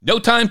No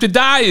Time to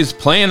Die is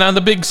playing on the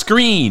big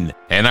screen,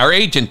 and our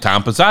agent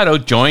Tom Pizzato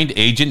joined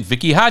agent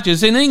Vicky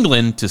Hodges in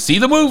England to see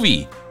the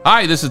movie.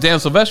 Hi, this is Dan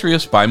Silvestri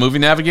of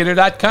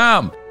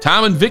SpyMovieNavigator.com.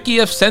 Tom and Vicky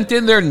have sent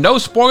in their no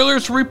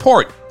spoilers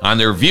report on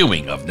their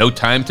viewing of No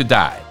Time to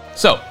Die.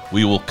 So,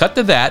 we will cut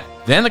to that,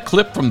 then a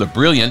clip from the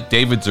brilliant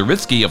David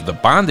Zaritsky of The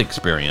Bond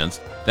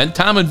Experience, then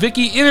Tom and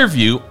Vicky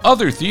interview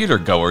other theater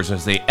goers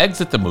as they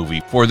exit the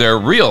movie for their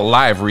real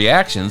live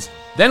reactions.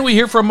 Then we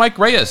hear from Mike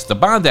Reyes, the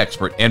Bond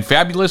expert and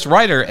fabulous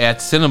writer at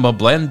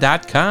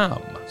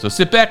CinemaBlend.com. So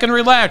sit back and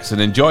relax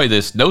and enjoy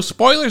this no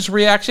spoilers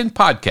reaction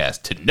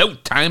podcast to No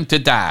Time to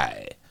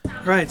Die.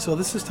 Right, so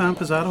this is Tom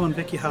Pizzato and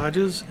Vicky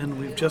Hodges, and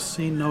we've just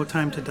seen No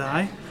Time to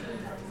Die.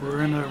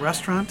 We're in a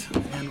restaurant,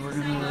 and we're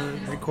going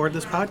to record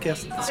this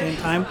podcast at the same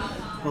time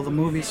while the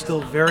movie's still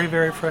very,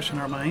 very fresh in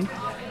our mind.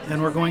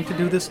 And we're going to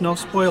do this no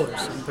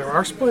spoilers. And there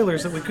are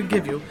spoilers that we could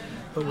give you,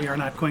 but we are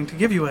not going to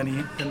give you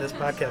any in this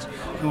podcast.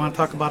 We want to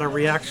talk about our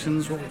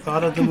reactions, what we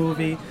thought of the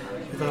movie,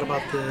 we thought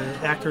about the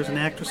actors and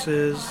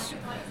actresses,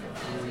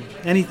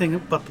 anything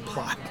but the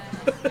plot.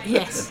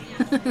 Yes.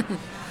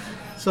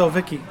 So,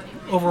 Vicky,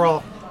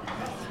 overall,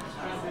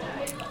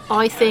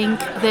 I think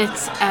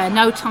that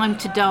No Time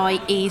to Die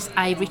is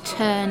a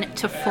return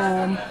to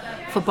form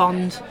for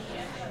Bond.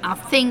 I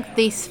think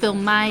this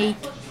film may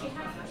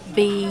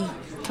be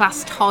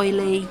classed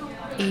highly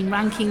in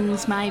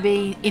rankings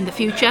maybe in the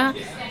future.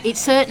 It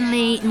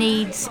certainly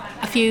needs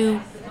a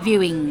few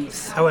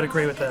viewings. I would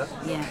agree with that.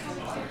 Yeah.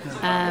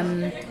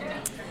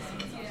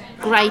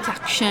 Great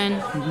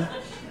action,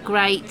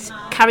 great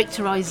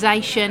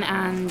characterization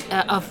and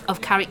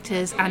of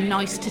characters, and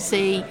nice to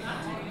see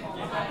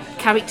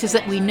characters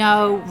that we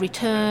know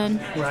return.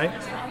 Right.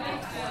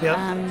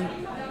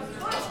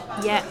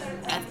 Yeah.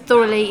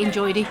 Thoroughly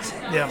enjoyed it.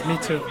 Yeah, me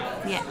too.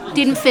 Yeah,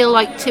 didn't feel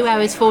like 2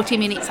 hours 40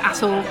 minutes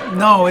at all.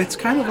 No, it's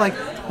kind of like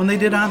when they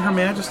did On Her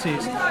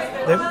Majesty's.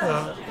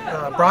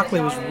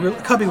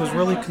 Cubby was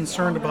really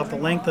concerned about the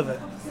length of it,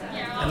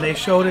 and they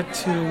showed it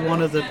to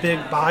one of the big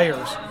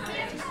buyers,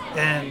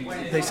 and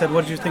they said,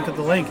 "What did you think of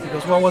the length?" He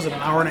goes, "Well, was it an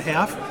hour and a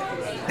half?"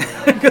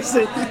 Because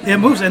it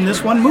moves, and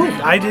this one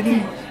moved. I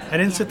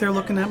didn't sit there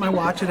looking at my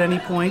watch at any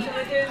point,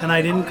 and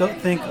I didn't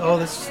think, "Oh,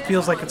 this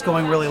feels like it's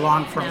going really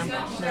long for me."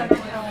 No.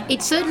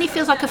 It certainly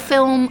feels like a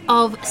film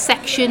of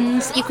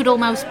sections. You could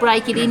almost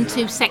break it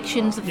into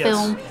sections of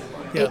film.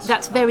 Yes.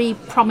 That's very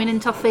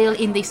prominent, I feel,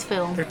 in this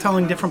film. They're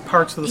telling different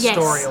parts of the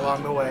story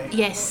along the way.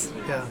 Yes.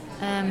 Yeah.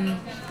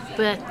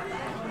 But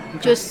okay.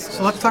 just...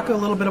 So let's talk a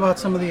little bit about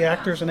some of the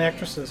actors and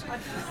actresses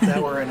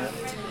that were in it.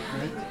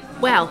 Right?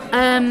 Well,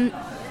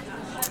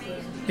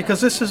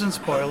 because this isn't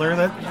spoiler,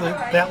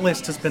 that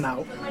list has been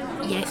out.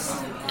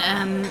 Yes.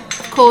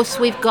 Of course,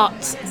 we've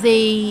got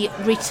the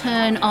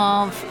return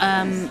of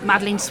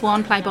Madeleine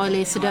Swann, played by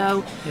Léa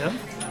Seydoux. Yeah.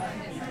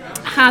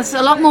 Has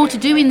a lot more to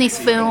do in this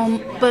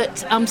film,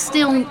 but I'm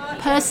still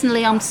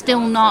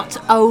not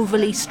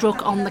overly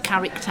struck on the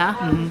character.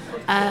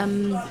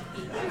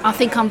 I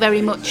think I'm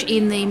very much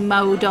in the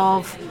mode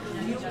of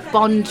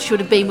Bond should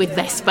have been with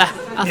Vesper.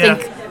 I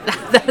think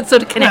that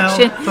sort of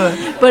connection.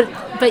 No,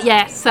 but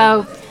yeah,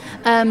 so.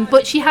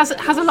 But she has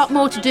a lot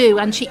more to do,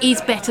 and she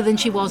is better than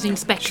she was in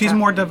Spectre. She's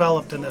more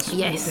developed in this.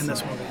 Yes. In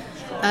this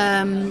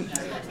movie.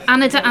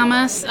 Ana de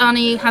Armas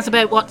only has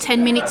about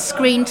 10 minutes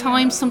screen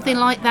time, something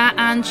like that,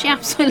 and she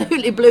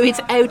absolutely blew it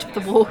out of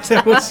the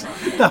water.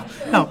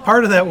 No.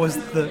 Part of that was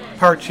the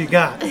part she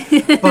got,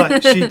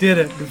 but she did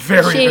it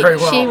very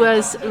well. She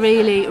was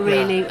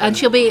really, and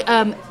she'll be.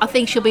 I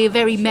think she'll be a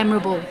very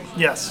memorable.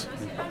 Yes.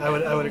 I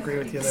would agree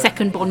with you there.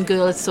 Second Bond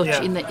girl as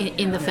such in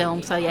the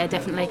film. So yeah,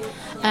 definitely.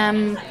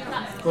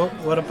 Well,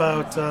 what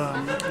about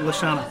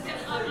Lashana?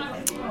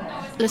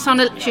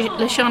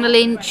 Lashana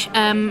Lynch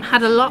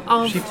had a lot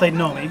of... She played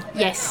Nomi.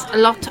 Yes, a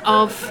lot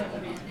of...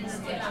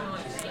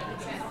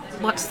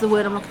 What's the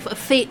word I'm looking for?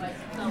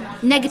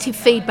 Negative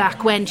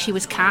feedback when she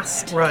was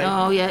cast. Right.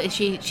 Oh yeah,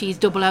 she's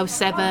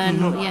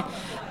 007. Yeah,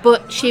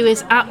 but she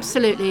was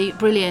absolutely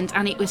brilliant,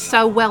 and it was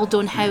so well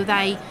done how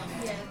they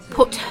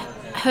put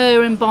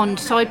her and Bond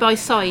side by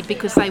side,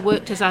 because they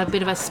worked as a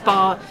bit of a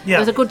spar. Yeah.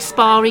 There was a good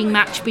sparring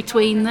match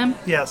between them.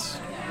 Yes.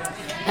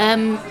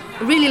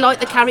 Really liked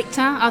the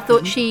character. I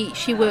thought she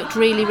worked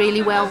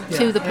really well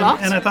to the plot.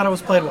 And I thought it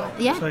was played well.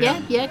 Yeah.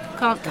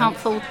 Can't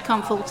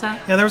fault her.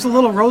 Yeah, there was a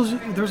little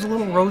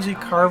Rosie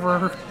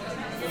Carver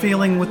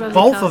feeling with Rosie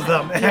both Carver. of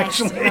them,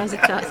 actually. Yes, Rosie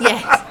Carver.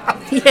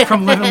 Yes.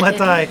 From Live and Let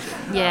Die.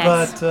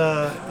 Yes. But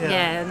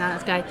no,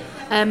 that's great.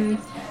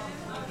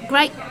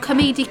 Great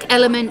comedic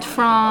element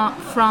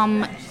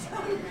from.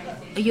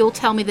 You'll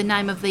tell me the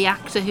name of the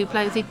actor who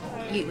plays it.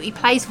 He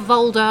plays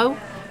Voldo.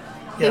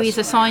 Who is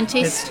a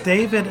scientist. It's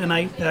David, and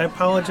I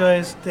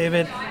apologize,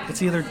 David.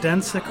 It's either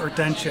Densick or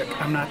Denchik.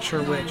 I'm not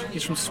sure which.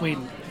 He's from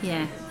Sweden.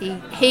 Yeah,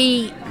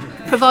 he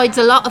provides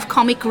a lot of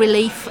comic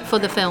relief for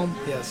the film.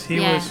 Yes, he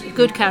was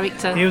good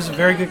character. He was a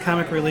very good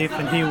comic relief,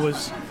 and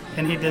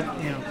he did.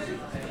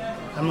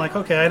 I'm like,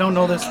 okay, I don't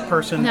know this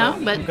person. No,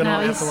 but I'm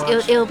gonna have to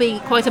watch. He'll be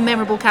quite a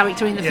memorable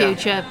character in the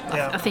future.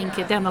 Yeah. I think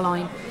down the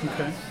line.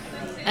 Okay.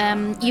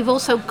 You've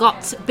also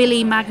got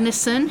Billy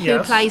Magnussen, who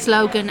Yes. plays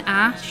Logan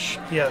Ash.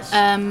 Yes.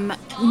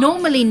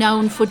 Normally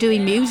known for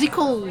doing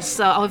musicals.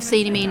 So I've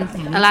seen him in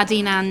Mm-hmm.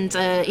 Aladdin and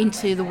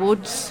Into the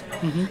Woods.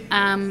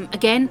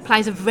 Again,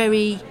 plays a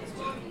very...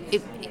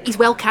 He's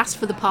well cast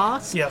for the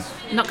part. Yes.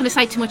 I'm not going to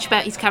say too much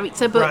about his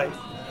character, but Right.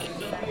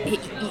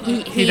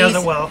 he does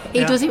it well. He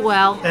Yeah. does it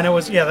well. And that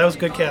was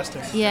good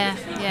casting. Yeah,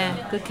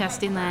 good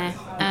casting there.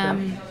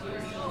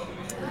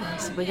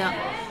 So we got...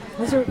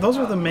 Those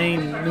are the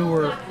main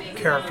newer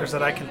characters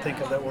that I can think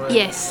of that were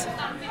Yes.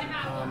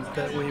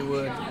 that we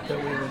would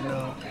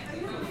know.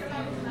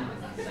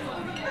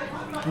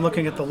 I'm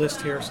looking at the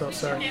list here, so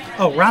sorry.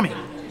 Oh, Rami.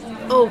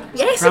 Oh,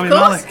 yes, Rami of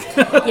course.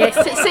 Malek.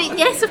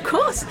 Yes, of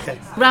course. Okay.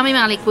 Rami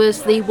Malek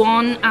was the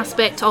one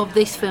aspect of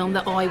this film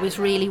that I was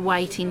really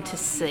waiting to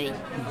see.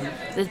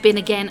 There's been,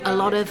 again, a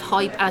lot of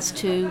hype as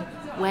to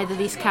whether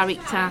this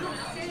character,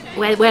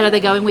 where are they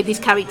going with this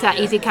character?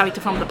 Is he a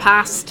character from the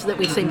past that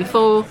we've seen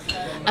before?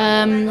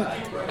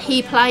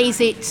 He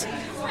plays it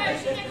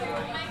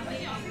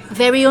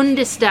very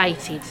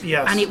understated,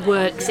 Yes. and it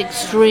works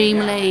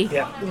extremely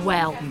Yeah.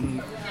 well.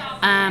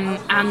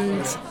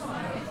 And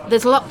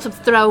there's lots of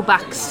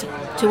throwbacks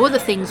to other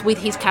things with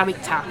his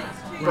character.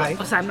 Right.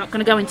 So I'm not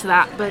going to go into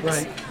that, but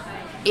Right.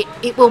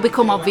 it will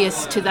become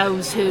obvious to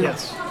those who...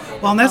 Yes.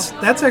 Well, and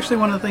that's actually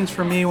one of the things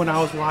for me when I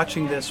was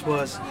watching this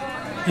was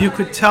you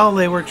could tell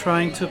they were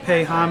trying to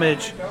pay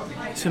homage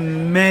to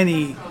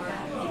many,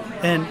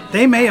 and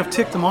they may have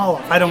ticked them all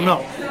off. I don't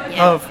know.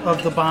 Yeah.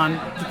 Of the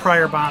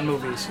prior Bond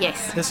movies.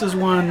 Yes. This is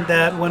one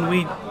that when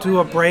we do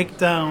a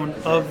breakdown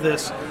of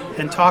this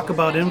and talk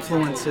about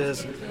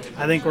influences,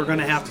 I think we're going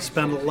to have to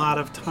spend a lot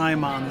of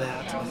time on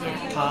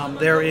that.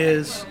 There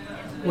is,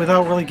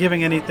 without really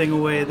giving anything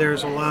away,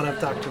 there's a lot of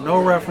Dr.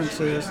 No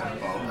references,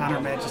 On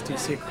Her Majesty's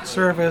Secret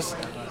Service.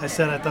 I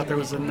said I thought there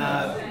was a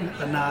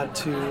nod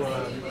to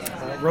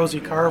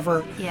Rosie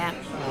Carver. Yeah.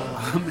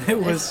 It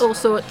was, All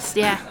sorts,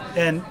 yeah.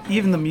 and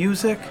even the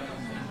music,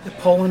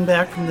 pulling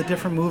back from the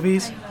different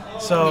movies.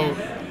 So,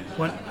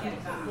 when,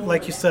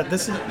 like you said,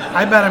 this is.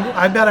 I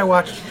bet I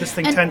watched this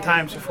thing And 10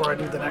 times before I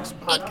do the next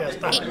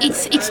podcast. on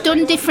it. It's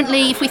done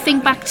differently. If we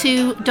think back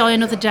to Die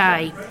Another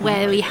Day,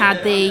 where we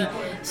had the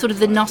sort of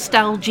the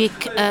nostalgic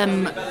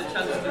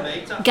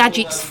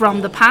gadgets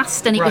from the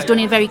past, and it was Right. done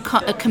in a very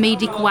a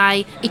comedic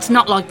way. It's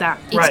not like that.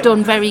 It's Right.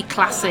 done very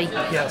classy.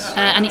 Yes.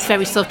 And it's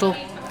very subtle.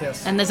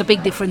 Yes. And there's a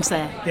big difference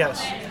there.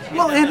 Yes.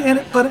 Well,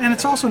 and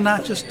it's also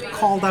not just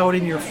called out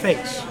in your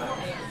face.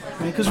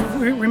 Because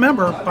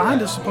remember,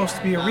 Bond is supposed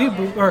to be a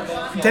reboot, or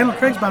Daniel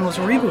Craig's Bond was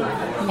a reboot.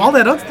 All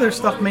that other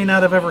stuff may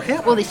not have ever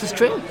happened, Well, this is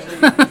true.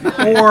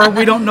 or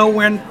we don't know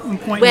when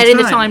point We're in in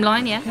the time.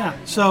 timeline, yeah. Yeah.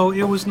 So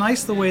it was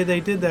nice the way they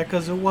did that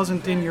because it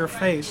wasn't in your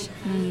face.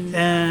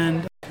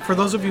 And for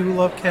those of you who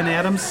love Ken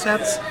Adams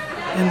sets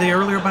in the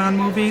earlier Bond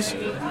movies,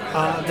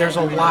 there's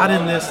a lot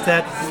in this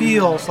that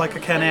feels like a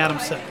Ken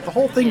Adams set. The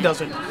whole thing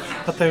doesn't,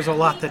 but there's a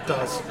lot that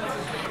does.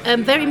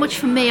 Very much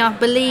for me, I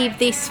believe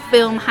this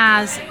film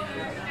has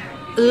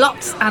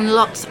lots and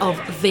lots of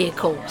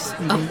vehicles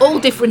of all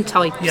different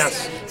types.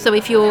 Yes. So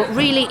if you're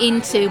really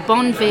into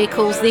Bond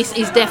vehicles, this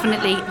is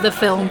definitely the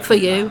film for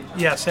you.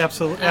 Yes,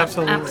 absolutely.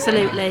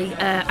 Absolutely.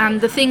 And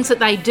the things that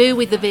they do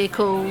with the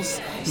vehicles,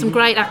 some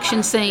great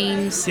action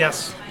scenes.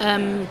 Yes.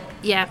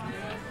 Yeah,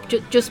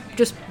 just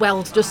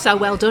so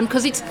well done.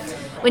 Because it's,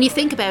 when you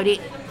think about it,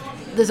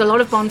 there's a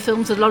lot of Bond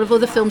films, a lot of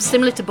other films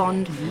similar to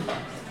Bond.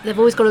 They've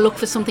always got to look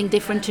for something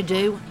different to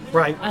do.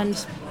 Right. And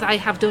they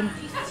have done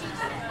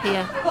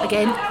here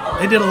again.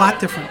 They did a lot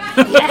different.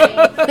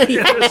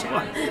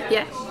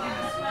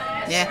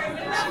 Yeah.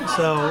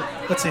 So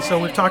let's see. So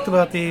we've talked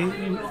about you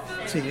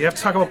have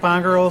to talk about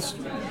Bond girls,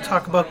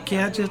 talk about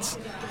gadgets.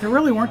 There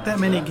really weren't that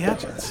many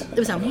gadgets. There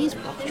was only his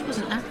watch,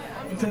 wasn't there?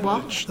 The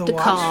watch, the the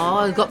watch.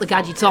 car, got the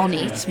gadgets on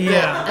it. But,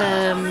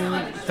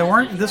 Yeah. There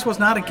weren't. This was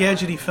not a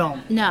gadgety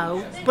film.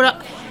 No,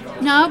 but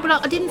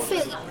I didn't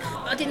feel.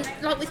 I didn't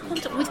like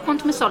with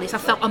Quantum of Solace. I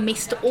felt I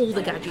missed all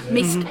the gadgets,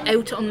 missed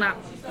out on that.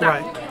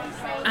 Right.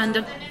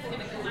 And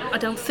I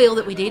don't feel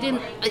that we did. And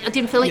I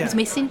didn't feel like it was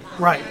missing.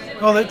 Right.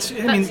 Well, Which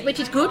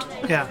is good.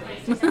 Yeah.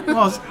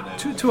 Well,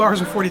 it's 2 hours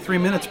and 43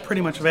 minutes,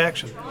 pretty much of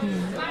action.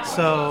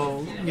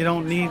 So you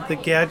don't need the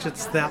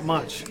gadgets that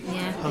much.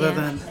 Yeah, Other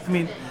yeah.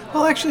 than,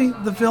 well, actually,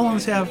 the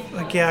villains have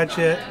a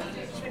gadget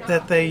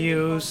that they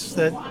use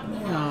that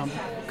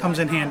comes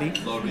in handy.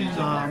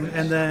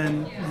 And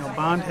then,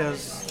 Bond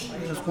has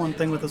one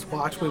thing with his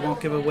watch. We won't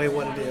give away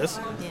what it is.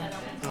 Yeah.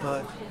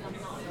 But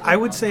I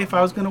would say if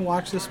I was going to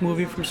watch this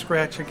movie from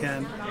scratch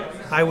again,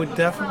 I would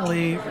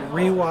definitely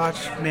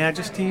rewatch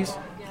Majesties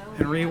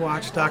and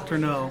rewatch Dr.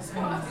 No,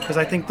 because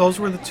I think those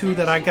were the two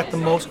that I got the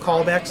most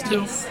callbacks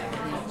to, Yes.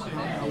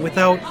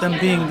 without them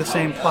being the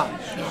same plot.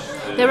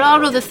 There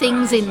are other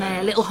things in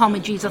there, little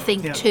homages, I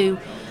think, Yeah.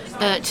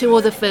 to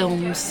other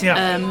films. Yeah.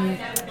 And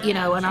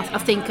I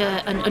think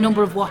a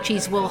number of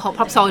watches will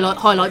perhaps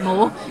highlight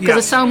more because Yes.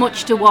 there's so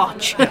much to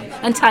watch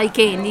and take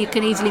in. You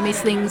can easily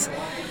miss things.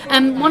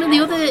 One of the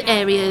other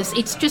areas,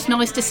 it's just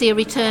nice to see a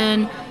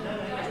return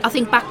I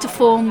think back to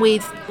form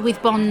with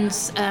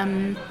Bond's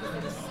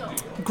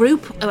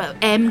group,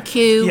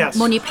 MQ, Yes.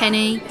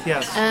 Moneypenny,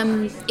 Yes.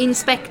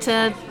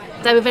 Inspector.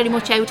 They were very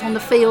much out on the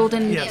field,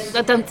 and Yes.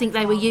 I don't think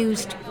they were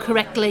used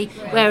correctly.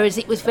 Whereas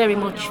it was very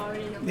much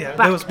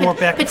there was more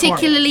back and forth.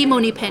 particularly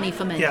Moneypenny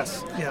for me.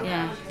 Yes. Yeah,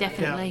 Yeah.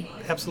 definitely.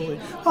 Yeah, absolutely.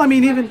 Well, I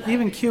mean,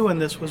 even Q in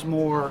this was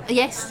more,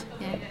 Yes.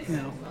 Yeah.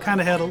 kind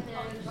of had a.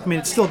 I mean,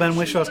 it's still Ben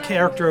Wishaw's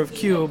character of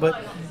Q, but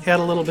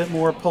had a little bit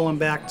more pulling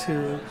back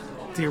to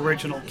the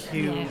original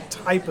Q Yeah.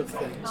 type of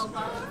things,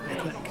 I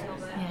think.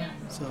 Yeah.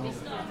 So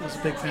I was a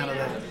big fan of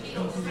that.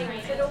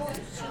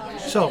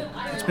 So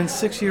it's been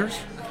 6 years.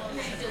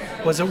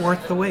 Was it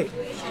worth the wait?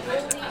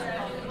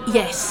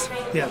 Yes.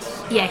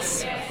 Yes.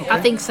 Yes. I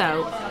think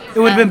so. It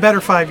would have been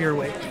better 5-year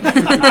wait.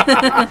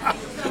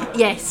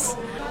 Yes.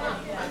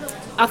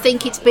 I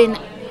think it's been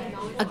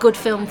a good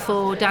film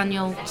for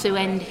Daniel to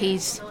end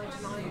his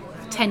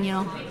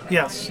tenure.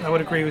 Yes, I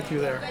would agree with you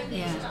there.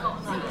 Yeah.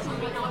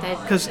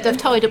 'Cause- They've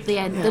tied up the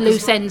end, Yeah, the 'cause-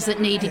 loose ends that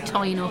needed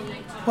tying up.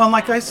 Well,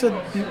 like I said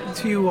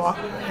to you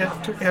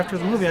after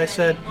the movie, I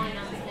said,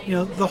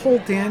 the whole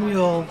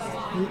Daniel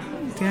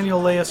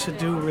Leia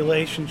Sadu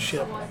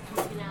relationship,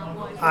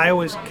 I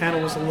always kind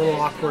of was a little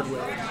awkward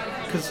with,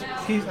 because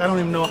I don't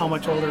even know how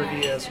much older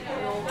he is,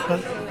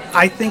 but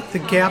I think the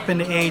gap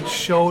in age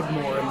showed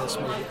more in this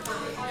movie.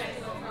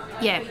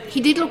 Yeah, he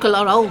did look a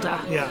lot older.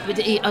 Yeah. But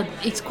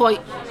it's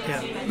quite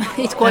Yeah.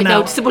 it's quite And now-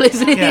 noticeable,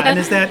 isn't it? Yeah, and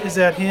is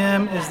that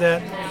him? Is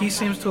that he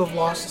seems to have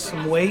lost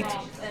some weight?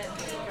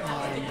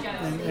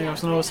 And I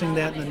was noticing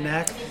that in the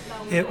neck.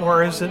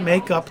 Or is it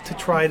makeup to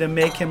try to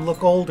make him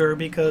look older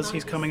because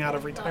he's coming out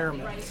of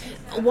retirement?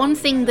 One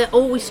thing that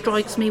always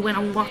strikes me when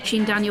I'm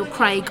watching Daniel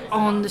Craig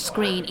on the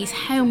screen is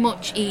how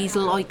much he's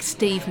like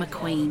Steve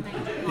McQueen.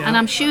 Yeah. And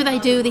I'm sure they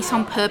do this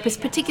on purpose,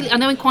 particularly, I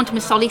know in Quantum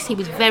of Solace he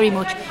was very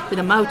much with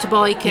a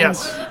motorbike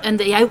Yes. and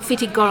the outfit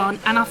he got on,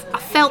 and I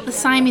felt the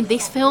same in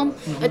this film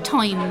at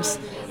times.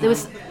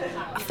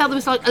 I felt there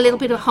was like a little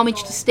bit of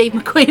homage to Steve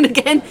McQueen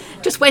again,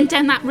 just went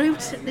down that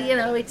route.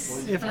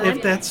 It's...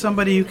 If that's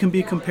somebody you can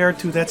be compared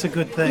to, that's a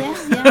good thing.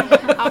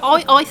 Yeah.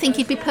 I think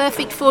he'd be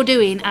perfect for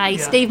doing a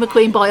Steve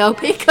McQueen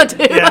biopic. I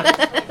do.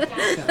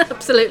 Yeah.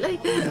 Absolutely.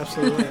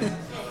 Absolutely.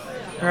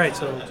 All right,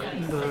 so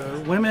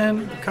the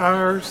women, the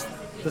cars,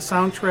 the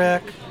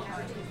soundtrack.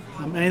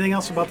 Anything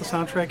else about the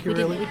soundtrack you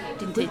really?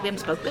 We haven't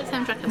spoken about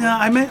the soundtrack. Yeah,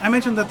 I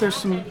mentioned that there's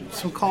some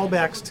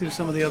callbacks to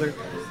some of the other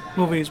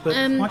movies, but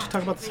why don't you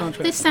talk about the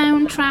soundtrack? The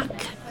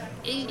soundtrack,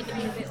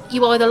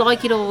 you either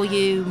like it or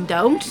you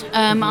don't.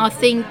 I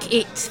think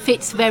it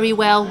fits very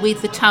well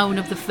with the tone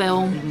of the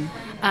film,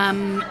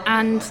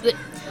 and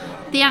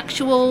the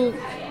actual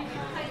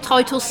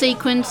title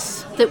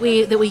sequence that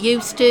we're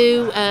used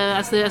to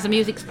as the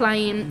music's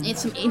playing.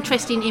 It's some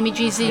interesting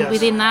images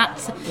within that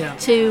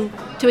to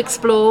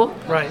explore.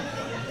 Right.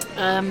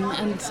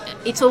 And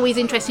it's always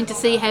interesting to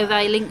see how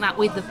they link that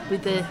with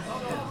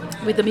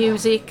the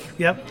music.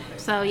 Yep.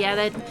 So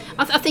yeah,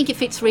 I think it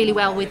fits really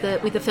well with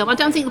the film. I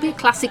don't think it'll be a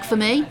classic for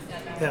me,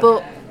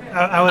 but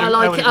I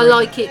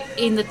like it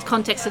in the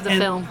context of the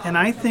film. And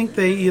I think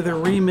they either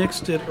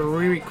remixed it or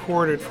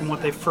re-recorded from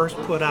what they first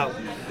put out.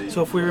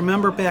 So if we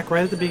remember back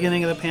right at the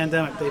beginning of the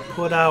pandemic, they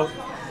put out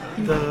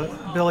the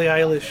Billie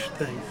Eilish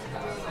thing,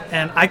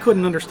 and I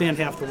couldn't understand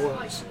half the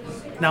words.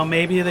 Now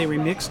maybe they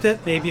remixed it,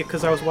 maybe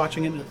because I was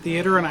watching it in the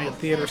theater and I had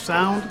theater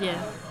sound,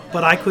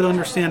 but I could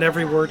understand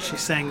every word she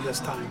sang this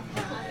time.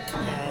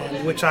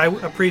 Which I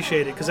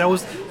appreciated, because that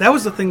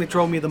was the thing that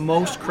drove me the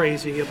most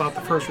crazy about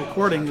the first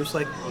recording. It was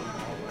like,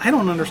 I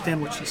don't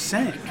understand what she's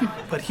saying,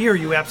 but here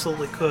you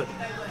absolutely could.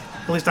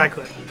 At least I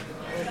could.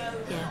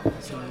 Yeah.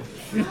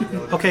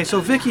 Okay, so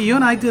Vicky, you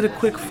and I did a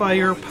quick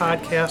fire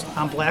podcast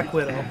on Black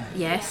Widow.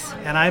 Yes.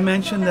 And I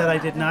mentioned that I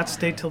did not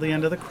stay till the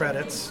end of the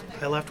credits.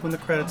 I left when the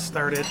credits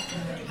started,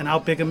 and how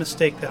big a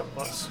mistake that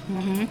was.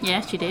 Mm-hmm.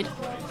 Yes, you did.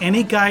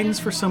 Any guidance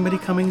for somebody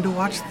coming to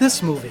watch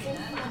this movie?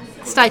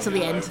 Stay till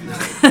the end.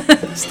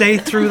 Stay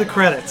through the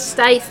credits.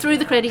 Stay through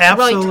the credits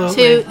Absolutely.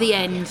 right to the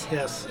end.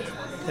 Yes.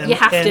 You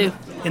have to.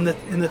 In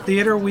the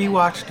theater we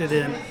watched it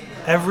in,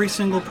 every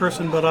single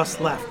person but us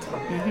left.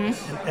 And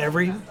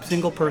every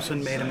single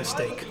person made a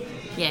mistake.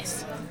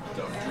 Yes.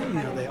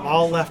 They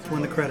all left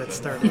when the credits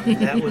started.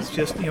 And that was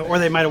just, or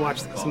they might have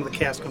watched some of the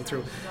cast come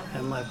through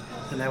and left.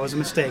 And that was a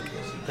mistake.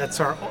 That's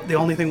the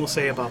only thing we'll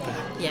say about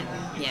that.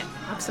 Yeah,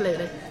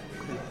 absolutely.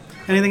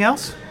 Anything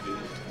else?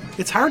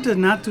 It's hard to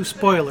not do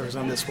spoilers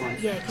on this one.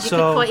 Yeah, because you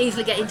could quite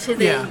easily get into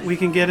the... Yeah, we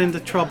can get into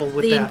trouble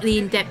with that. The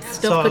in-depth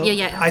stuff, So but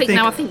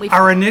I think we've...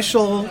 our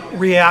initial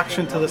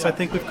reaction to this, I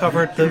think we've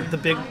covered the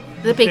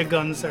big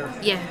guns there.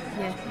 Yeah.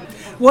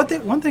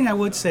 One thing I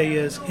would say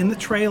is, in the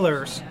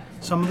trailers,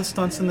 some of the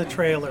stunts in the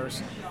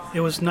trailers, it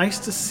was nice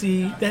to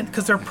see,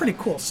 because they're pretty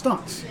cool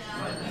stunts.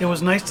 It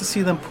was nice to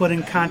see them put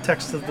in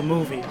context of the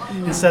movie,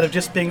 instead of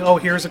just being, oh,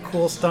 here's a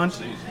cool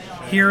stunt,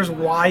 here's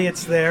why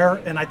it's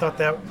there, and I thought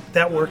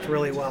that worked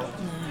really well.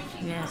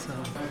 Yeah. So,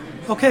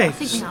 okay. I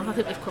think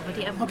we've covered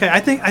it. Okay, I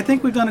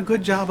think we've done a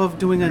good job of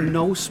doing a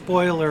no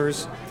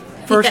spoilers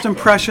first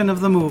impression of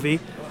the movie.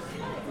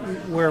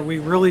 where we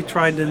really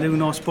tried to do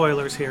no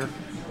spoilers here.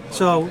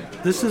 So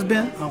this has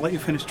been, I'll let you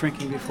finish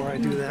drinking before I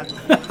do that.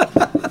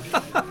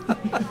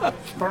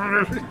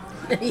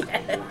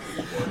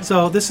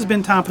 So this has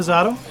been Tom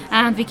Pizzato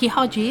And Vicky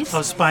Hodges.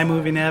 of Spy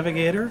Movie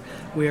Navigator.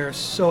 We are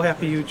so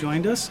happy you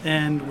joined us,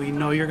 and we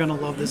know you're going to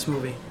love this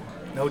movie.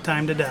 No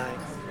Time to Die.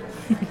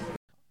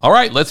 All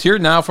right, let's hear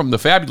now from the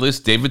fabulous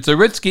David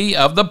Zaritsky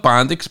of The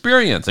Bond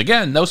Experience.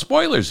 Again, no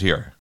spoilers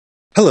here.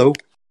 Hello,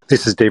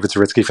 this is David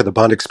Zaritsky for The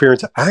Bond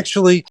Experience,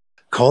 actually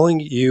calling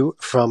you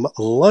from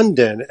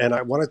London. And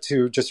I wanted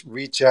to just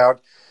reach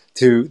out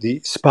to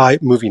the Spy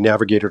Movie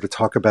Navigator to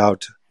talk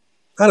about,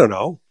 I don't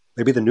know,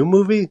 maybe the new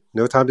movie,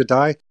 No Time to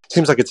Die.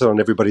 Seems like it's on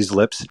everybody's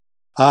lips.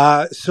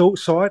 So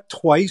saw it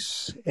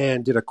twice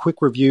and did a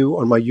quick review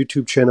on my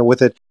YouTube channel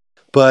with it.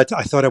 But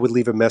I thought I would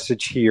leave a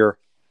message here.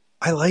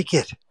 I like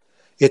it.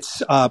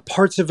 It's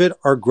parts of it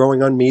are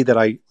growing on me that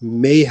I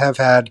may have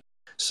had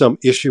some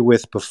issue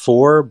with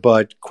before,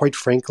 but quite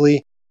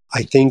frankly,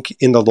 I think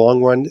in the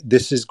long run,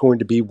 this is going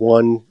to be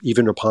one,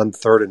 even upon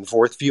third and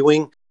fourth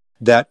viewing,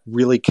 that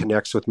really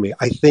connects with me.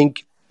 I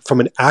think from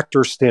an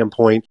actor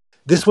standpoint,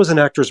 this was an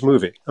actor's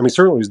movie. I mean,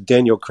 certainly it was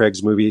Daniel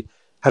Craig's movie,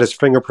 had his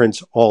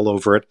fingerprints all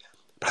over it.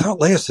 But I thought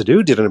Léa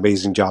Seydoux did an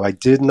amazing job. I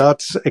did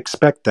not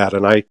expect that.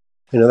 And I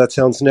know that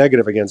sounds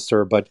negative against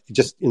her, but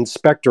just in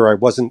Spectre, I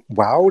wasn't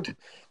wowed.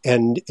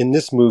 And in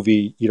this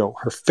movie, you know,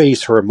 her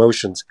face, her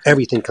emotions,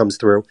 everything comes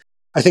through.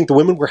 I think the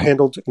women were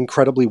handled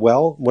incredibly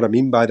well. What I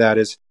mean by that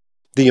is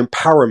the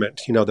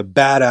empowerment, you know, the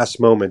badass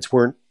moments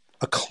weren't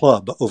a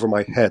club over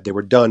my head. They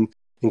were done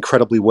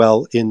incredibly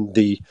well in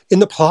the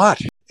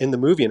plot, in the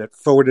movie, and it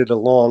forwarded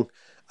along.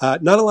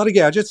 Not a lot of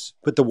gadgets,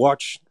 but the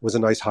watch was a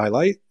nice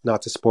highlight,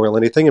 not to spoil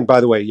anything. And by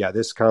the way, yeah,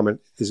 this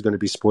comment is going to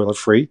be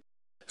spoiler-free.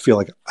 I feel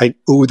like I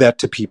owe that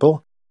to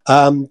people.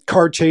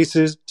 Car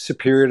chases,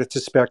 superior to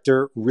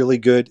Spectre, really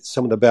good,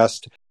 some of the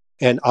best.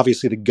 And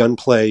obviously the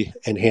gunplay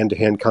and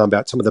hand-to-hand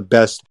combat, some of the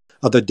best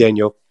of the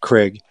Daniel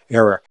Craig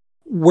era.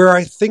 Where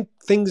I think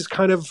things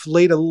kind of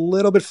laid a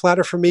little bit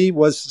flatter for me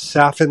was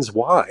Safin's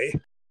why.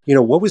 You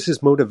know, what was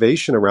his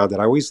motivation around it?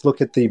 I always look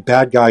at the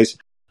bad guy's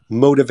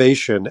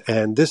motivation,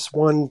 and this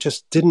one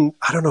just didn't,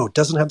 I don't know,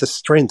 doesn't have the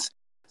strength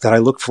that I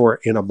look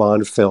for in a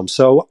Bond film.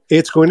 So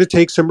it's going to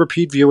take some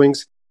repeat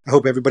viewings. I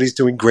hope everybody's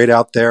doing great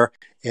out there.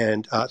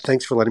 And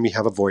thanks for letting me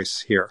have a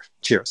voice here.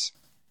 Cheers.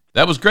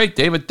 That was great,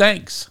 David.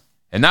 Thanks.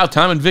 And now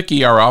Tom and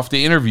Vicky are off to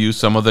interview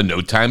some of the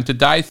No Time to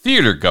Die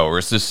theater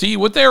goers to see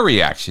what their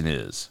reaction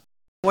is.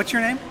 What's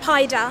your name?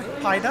 Paida.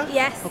 Paida?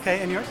 Yes. Okay,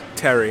 and yours?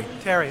 Terry.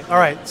 Terry. All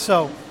right,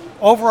 so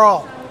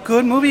overall,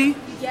 good movie?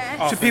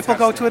 Yes. Should people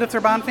go to it if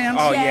they're Bond fans?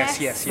 Oh, Yes.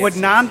 yes. Would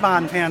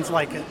non-Bond fans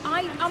like it?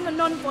 I'm a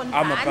non-Bond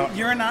I'm a fan. Bond-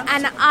 You're not?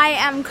 And I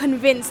am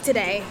convinced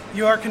today.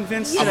 You are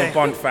convinced I'm today? a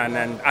Bond fan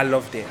and I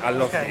loved it. I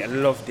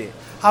loved it.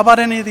 How about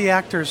any of the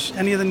actors,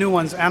 any of the new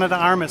ones? Ana de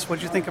Armas, what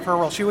did you think of her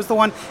role? She was the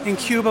one in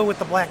Cuba with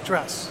the black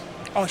dress.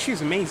 Oh, she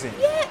was amazing.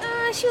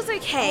 Yeah, she was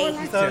okay.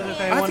 You thought it was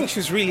okay? I think she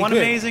was really one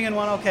good. amazing and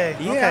one okay.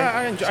 Yeah,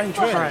 Okay. I enjoyed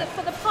All it. right.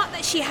 For the part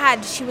that she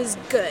had, she was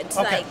good.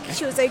 Okay. Like,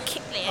 she was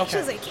okay. Yeah, She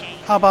was okay.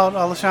 How about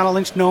Lashana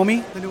Lynch,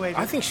 Nomi, the new agent?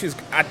 I think she was.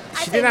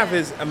 She didn't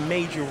have a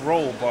major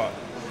role, but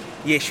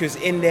yeah, she was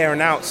in there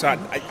and out. So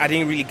I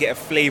didn't really get a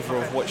flavor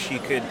of what she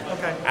could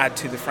add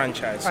to the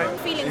franchise. So. Right.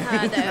 Feeling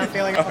her, though.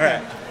 Feeling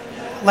okay.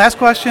 Last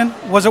question: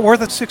 was it worth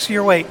a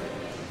 6-year wait?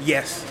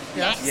 Yes.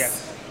 Yes.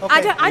 Yes.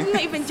 Okay. I'm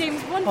not even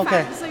James Bond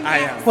Okay. fan, so I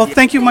yeah. am. Well,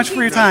 thank you much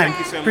for your time. Thank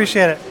you so much.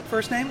 Appreciate it.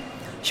 First name?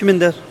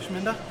 Shminder.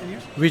 Shminda. And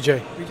yours?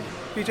 Vijay.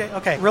 BJ.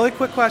 Okay. Really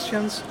quick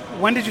questions.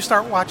 When did you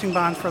start watching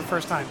Bond for the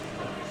first time?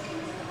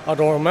 I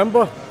don't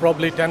remember.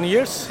 Probably 10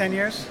 years. 10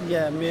 years.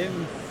 Yeah, maybe.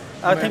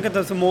 I think it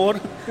was more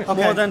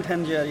than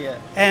 10 years, yeah.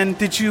 And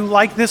did you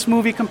like this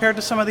movie compared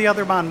to some of the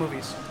other Bond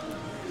movies?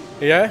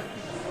 Yeah.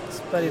 It's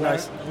very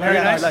nice. Very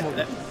nice. I like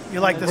that. You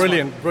like this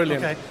Brilliant, one?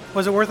 brilliant. Okay.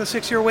 Was it worth a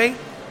 6-year wait?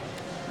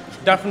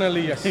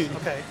 Definitely, yes.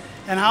 Okay.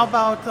 And how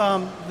about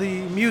the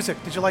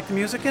music? Did you like the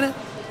music in it?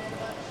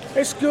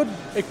 It's good.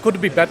 It could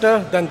be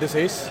better than this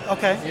is.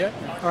 Okay.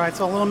 Yeah. All right.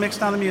 So a little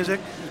mixed on the music.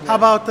 How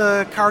about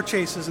the car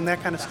chases and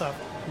that kind of stuff?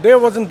 There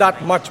wasn't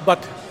that much,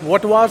 but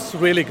what was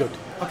really good.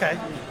 Okay.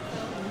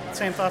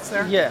 Same thoughts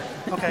there? Yeah.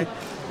 Okay.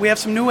 We have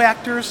some new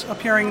actors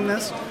appearing in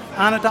this.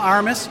 Ana de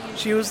Armas.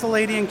 She was the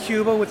lady in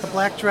Cuba with the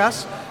black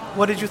dress.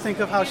 What did you think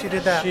of how she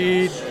did that?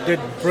 She did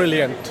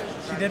brilliant.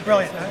 She did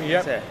brilliant. Huh?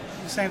 Yeah.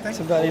 The same thing?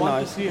 Very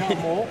nice. See her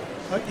more.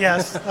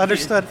 Yes,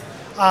 understood.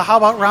 How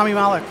about Rami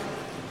Malek?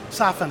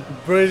 Safin.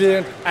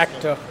 Brilliant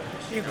actor.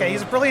 Okay,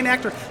 he's a brilliant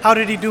actor. How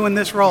did he do in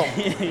this role?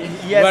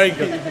 Very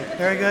good.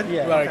 Very good?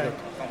 Yeah. Very Okay. good.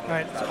 All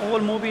right. All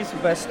movies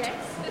best.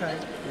 Okay.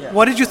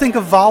 What did you think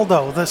of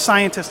Valdo, the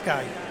scientist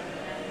guy?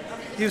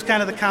 He was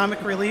kind of the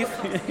comic relief.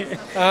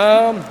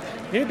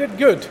 He did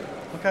good.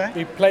 Okay.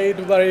 He played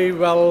very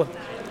well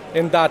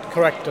in that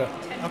character.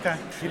 Okay.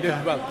 He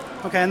did well.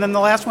 Okay, and then the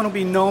last one will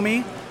be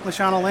Nomi,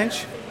 Lashana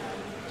Lynch.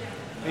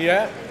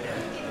 Yeah.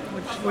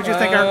 Would you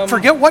think her?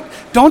 Forget what.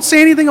 Don't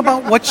say anything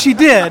about what she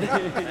did.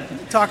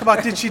 Talk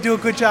about did she do a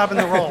good job in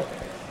the role?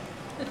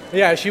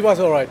 Yeah, she was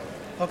all right.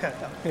 Okay.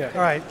 Yeah.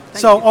 All right.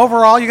 So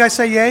overall, you guys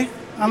say yay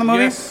on the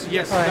movie?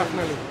 Yes, All right.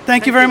 definitely.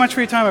 Thank you very much for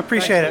your time. I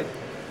appreciate it.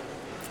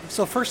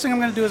 So first thing I'm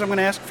going to do is I'm going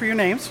to ask for your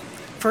names.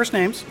 First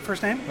names.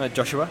 First name?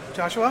 Joshua.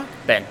 Joshua?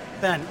 Ben,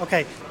 Ben.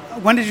 Okay.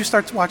 When did you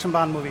start watching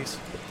Bond movies?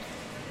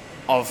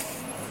 I've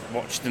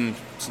watched them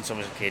since I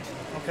was a kid.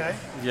 Okay.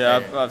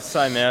 Yeah, I've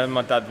same here.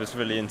 My dad was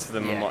really into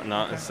them and Yeah.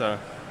 whatnot. So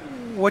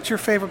What's your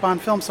favorite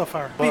Bond film so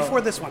far?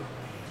 Before this one.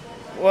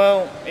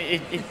 Well,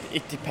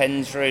 it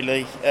depends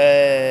really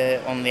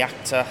on the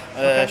actor.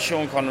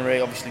 Sean Connery,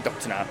 obviously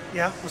Doctor No.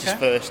 Yeah. It's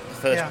Okay. his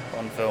first Yeah.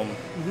 Bond film.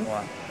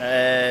 Wow.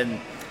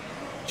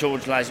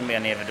 George Lazenby, I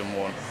never done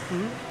one.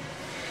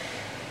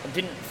 I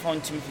didn't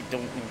find Timothy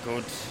Dalton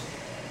good.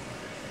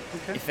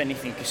 Okay. If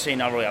anything,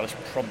 Casino Royale is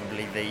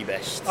probably the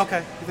best. Okay.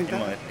 You think in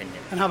that? my opinion.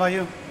 And how about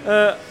you?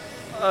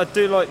 I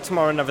do like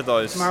Tomorrow Never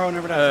Dies. Tomorrow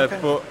Never Dies, okay.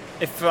 But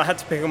if I had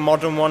to pick a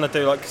modern one, I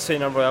do like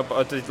Casino Royale, but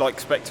I do like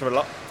Spectre a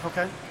lot.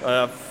 Okay.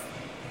 I've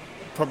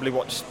probably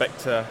watched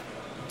Spectre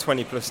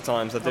 20 plus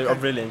times. I Okay.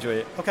 really enjoy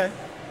it. Okay.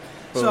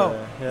 But, So,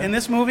 yeah. in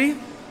this movie,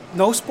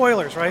 no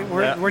spoilers, right?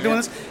 We're doing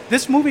this.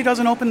 This movie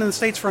doesn't open in the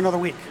States for another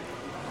week.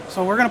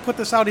 So we're going to put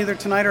this out either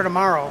tonight or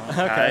tomorrow.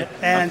 Okay.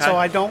 And so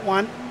I don't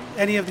want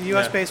any of the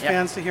US-based Yeah.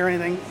 fans to hear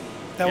anything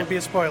that would be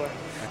a spoiler.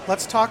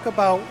 Let's talk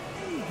about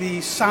the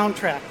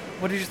soundtrack.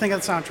 What did you think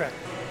of the soundtrack?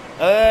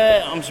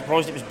 I'm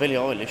surprised it was Billie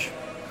Eilish.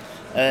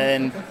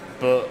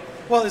 But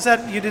Well, is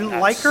that you didn't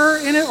like her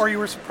in it, or you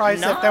were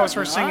surprised that was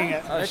her singing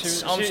it? I'm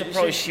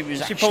surprised she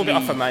was She pulled it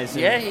off actually-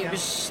 amazing. Yeah, it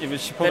was. She pulled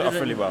it better off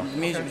than- really well. The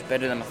music was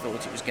better than I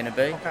thought it was going to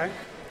be. Okay.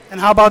 And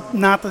how about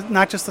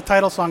not just the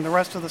title song, the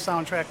rest of the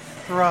soundtrack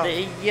throughout?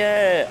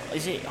 Yeah,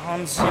 is it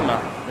Hans Zimmer?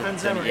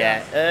 Hans Zimmer,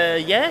 yeah.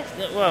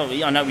 Well,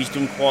 I know he's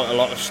done quite a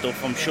lot of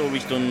stuff. I'm sure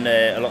he's done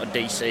a lot of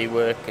DC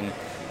work and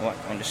all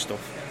that kind of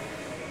stuff.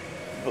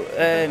 But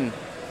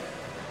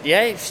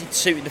yeah, it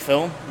suited the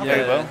film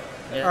very well.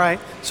 Yeah. All right.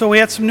 So we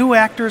had some new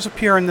actors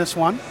appear in this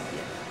one.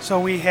 So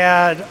we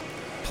had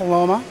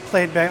Paloma,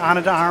 played by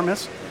Ana de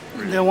Armas,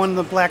 the one in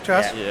the black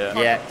dress.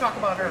 Yeah. Talk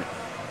about her.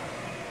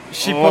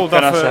 She What pulled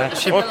can off I her.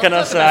 say? What can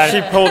I say?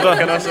 She pulled off.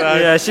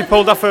 Yeah, she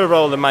pulled off her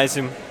role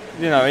amazing.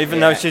 You know, even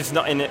though she's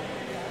not in it,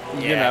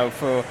 you Yeah. know,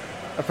 for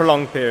a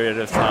prolonged period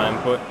of time,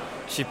 but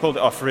she pulled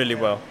it off really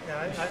well.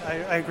 Yeah,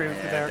 I agree with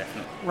you there.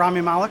 definitely.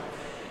 Rami Malek,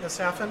 as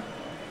Safin.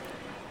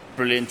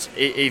 Brilliant.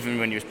 Even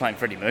when he was playing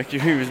Freddie Mercury,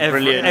 he was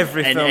Every brilliant.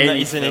 film that any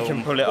he's in, he can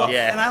film. pull it off.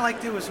 Yeah. And I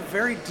liked it was a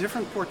very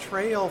different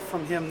portrayal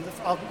from him,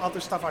 of other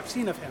stuff I've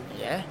seen of him.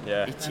 Yeah.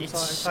 Yeah. It's, And so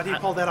I it's, thought he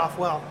pulled that off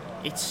well.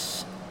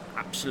 it's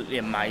absolutely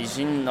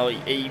amazing.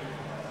 Like, he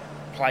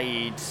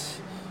played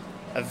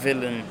a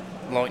villain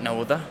like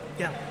no other,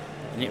 Yeah.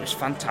 and it was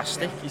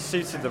fantastic. He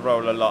suited the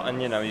role a lot,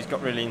 and you know, he's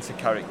got really into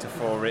character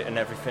for it and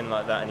everything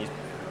like that, and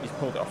he's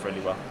pulled it off really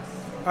well.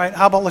 All right.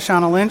 How about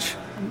Lashana Lynch,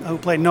 who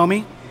played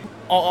Nomi?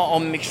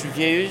 On mixed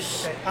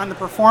reviews, On the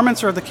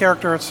performance or the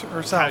character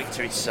herself?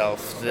 character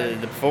itself, the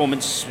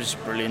performance was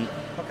brilliant,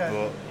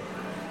 Okay.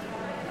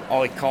 but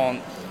I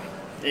can't,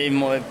 in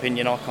my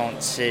opinion, I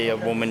can't see a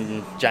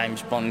woman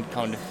James Bond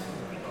kind of.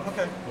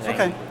 Okay.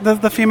 Okay.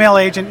 The female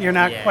agent, you're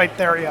not Yeah. quite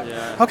there yet.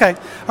 Okay.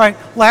 All right.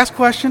 Last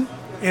question.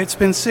 It's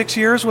been 6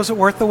 years. Was it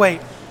worth the wait?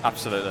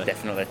 Absolutely.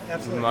 Definitely.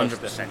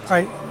 100%. All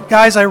right,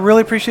 guys, I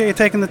really appreciate you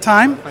taking the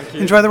time.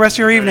 Enjoy the rest of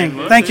your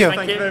evening. Thank you.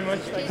 Thank you very much.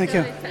 Thank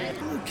you.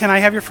 Can I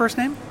have your first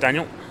name?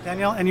 Daniel,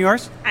 Danielle, and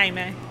yours?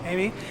 Amy.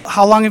 Amy.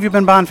 How long have you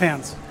been Bond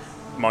fans?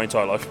 my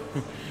entire life.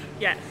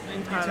 Yeah,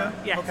 entirely.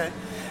 Yes. Okay.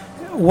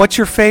 What's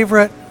your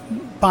favorite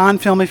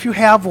Bond film, if you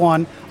have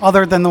one,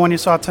 other than the one you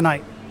saw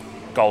tonight?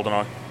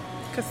 GoldenEye.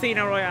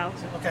 Casino Royale.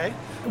 Okay.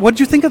 What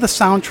did you think of the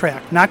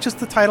soundtrack? Not just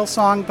the title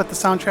song, but the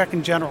soundtrack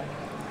in general.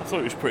 I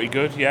thought it was pretty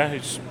good. Yeah,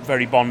 it's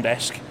very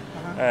Bond-esque,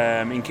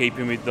 in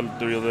keeping with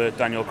the other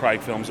Daniel Craig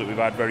films that we've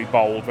had. Very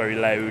bold, very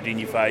loud, in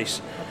your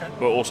face,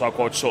 but also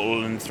quite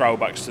subtle and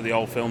throwbacks to the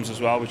old films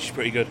as well, which is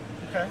pretty good.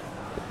 Okay.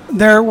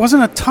 There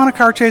wasn't a ton of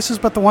car chases,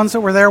 but the ones that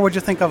were there, what'd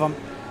you think of them?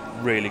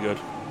 Really good.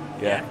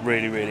 Yeah,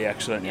 really, really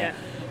excellent. Yeah.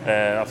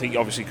 I think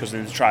obviously because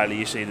in the trailer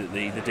you see that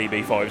the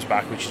DB5's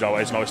back, which is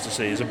always nice to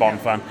see as a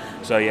Bond fan.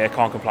 So yeah,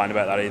 can't complain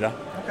about that either.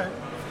 Okay.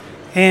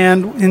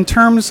 And in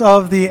terms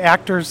of the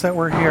actors that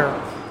were here,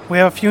 we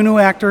have a few new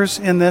actors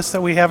in this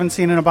that we haven't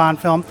seen in a Bond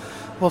film.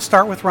 We'll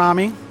start with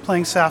Rami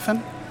playing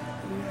Safin.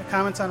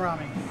 Comments on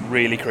Rami?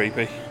 Really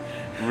creepy.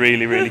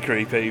 Really, really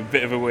creepy.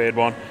 Bit of a weird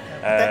one.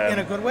 In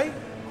a good way?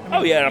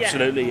 Oh yeah,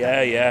 absolutely.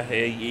 Yeah.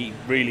 He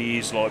really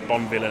is like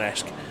Bond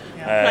villain-esque.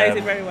 Plays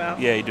it very well.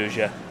 Yeah, he does.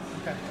 Yeah.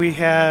 We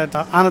had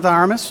Ana de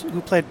Armas,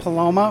 who played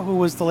Paloma, who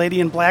was the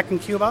lady in black in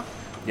Cuba.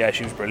 Yeah,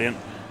 she was brilliant.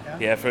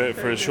 Yeah,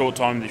 for a short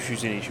time that she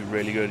was in it, she was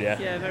really good. Yeah.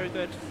 Yeah, very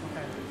good.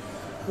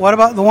 What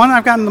about the one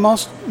I've gotten the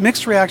most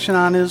mixed reaction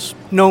on is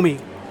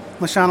Nomi,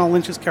 Lashana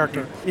Lynch's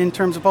character. In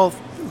terms of both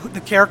the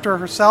character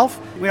herself,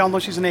 we all know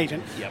she's an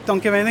agent. Yep.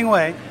 Don't give anything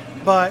away.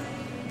 But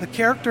the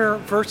character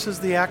versus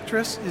the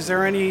actress, is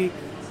there any...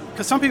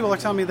 Because some people are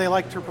telling me they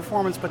liked her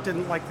performance but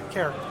didn't like the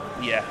character.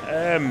 Yeah.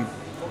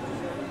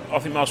 I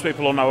think most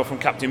people will know her from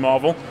Captain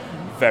Marvel.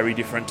 Very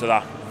different to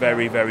that.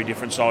 very, very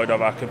different side of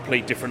her,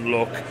 complete different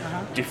look,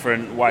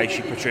 different way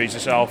she portrays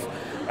herself.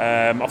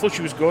 I thought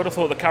she was good. I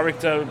thought the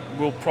character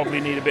will probably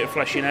need a bit of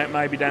fleshing out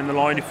maybe down the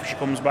line if she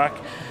comes back.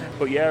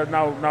 But yeah,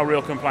 no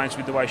real complaints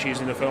with the way she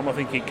is in the film. I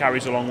think it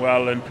carries along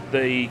well, and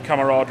the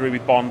camaraderie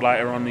with Bond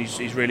later on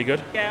is really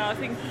good. Yeah, I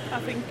think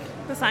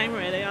the same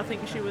really. I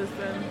think she was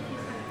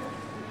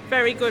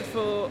very good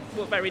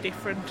very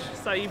different.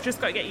 So you've just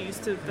got to get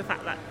used to the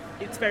fact that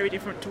it's very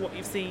different to what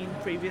you've seen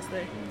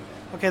previously.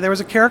 Okay, there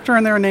was a character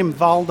in there named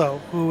Valdo,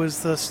 who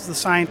was the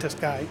scientist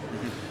guy,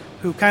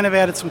 who kind of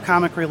added some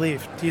comic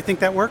relief. Do you think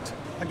that worked?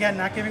 Again,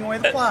 not giving away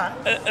the plot.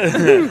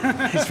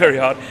 It's very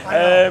hard.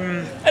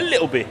 A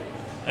little bit.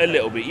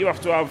 You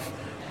have to have...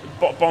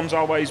 Bond's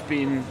always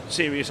been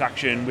serious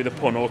action with a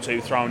pun or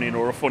two thrown in,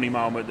 or a funny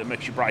moment that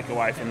makes you break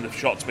away from the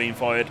shots being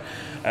fired.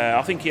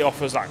 I think he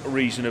offers that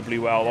reasonably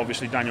well.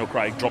 Obviously, Daniel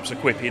Craig drops a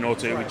quip in or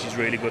two, which is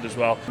really good as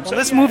well. So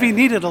this movie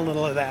needed a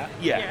little of that.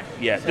 Yeah.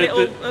 A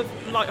little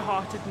of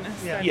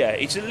lightheartedness. Yeah,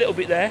 it's a little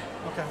bit there.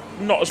 Okay.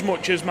 Not as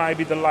much as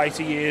maybe the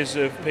later years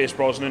of Pierce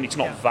Brosnan. It's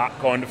not that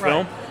kind of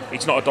film.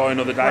 It's not a Die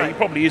Another Day. It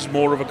probably is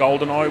more of a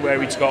GoldenEye,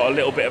 where it's got a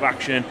little bit of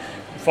action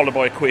followed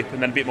by a quip,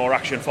 and then a bit more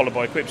action followed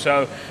by a quip.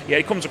 So yeah,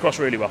 it comes across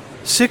really well.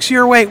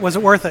 6-year wait, was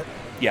it worth it?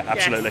 Yeah,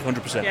 absolutely, Yes.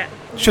 100%. Yeah,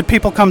 Should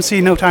people come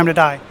see No Time to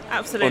Die?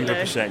 absolutely.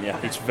 100%, yeah.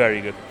 It's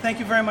very good. Thank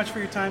you very much for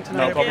your time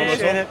tonight. No problem I at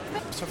appreciate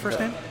all. it. So first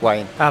name?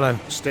 Wayne. Alan.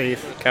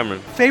 Steve. Cameron.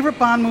 Favorite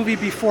Bond movie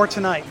before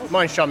tonight?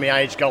 Mine's shot me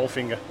age,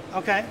 Goldfinger.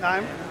 Okay,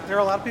 there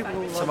are a lot of people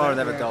who love Tomorrow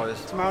that. Never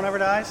Dies. Tomorrow Never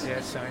Dies?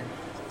 Yeah, same.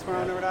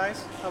 Tomorrow Never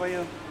Dies? How about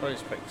you? I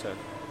expect so.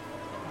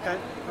 Okay,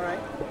 all right.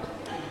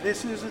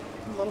 This is a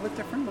little bit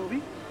different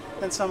movie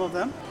than some of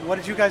them. What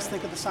did you guys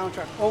think of the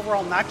soundtrack?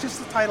 Overall, not just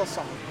the title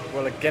song.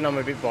 Well, again, I'm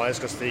a bit biased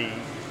because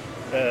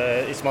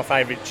it's my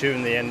favourite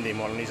tune, the ending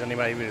one, and he's only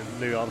made with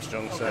Louis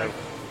Armstrong, so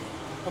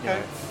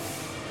Okay.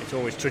 it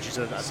always touches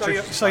it.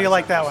 So you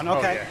like that one?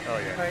 Okay. Oh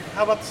yeah. Right.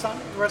 How about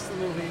the rest of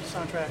the movie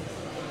soundtrack?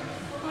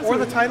 Or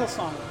the title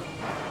song?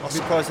 I'm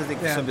surprised I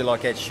think somebody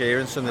like Ed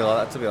Sheeran, something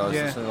like that, to be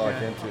honest. Something like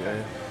him,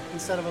 too.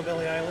 Instead of a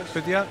Billie Eilish?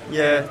 But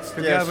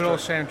the overall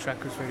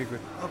soundtrack was very good.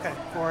 Okay,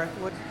 all right.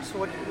 What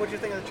do you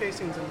think of the chase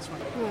scenes in this one?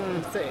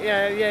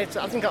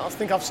 I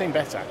think I've seen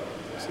better.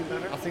 Seen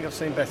better? I think I've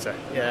seen better,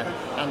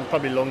 and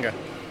probably longer.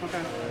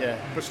 Okay. Yeah,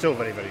 but still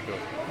very, very good.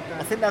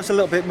 I think that was a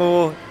little bit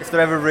more, if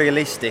they're ever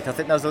realistic, I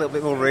think that was a little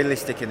bit more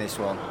realistic in this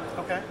one.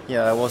 Okay.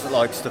 Yeah, it wasn't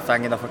like stuff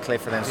hanging off a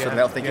cliff and then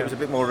suddenly, I think it was a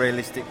bit more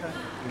realistic,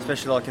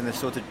 especially like in the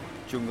sort of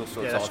jungle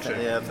sort of that's type.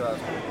 true.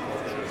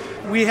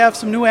 Yeah, We have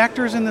some new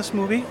actors in this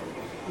movie,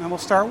 and we'll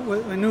start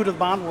with new to the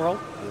Bond world.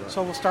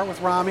 So we'll start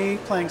with Rami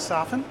playing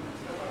Safin.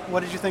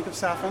 What did you think of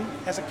Safin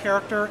as a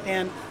character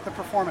and the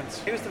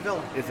performance? He was the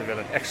villain. He's the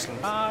villain.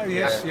 Excellent.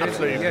 Yes,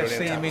 absolutely. Yes, Brilliant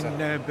see him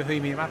in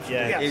Bohemian Rhapsody.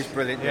 Yeah, Yes. He's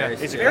brilliant. Yeah.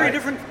 He's It's a very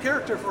different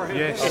character for him.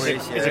 Yes.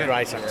 He's a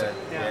great actor.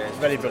 Yeah.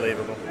 Very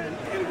believable. And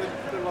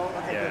a good role.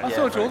 Okay, Yeah. good. I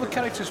thought all the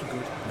characters were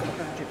good.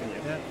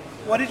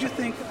 What did you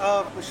think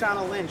of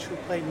Lashana Lynch, who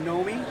played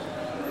Nomi,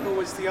 who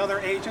was the other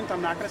agent?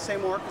 I'm not going to say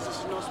more because this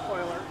is no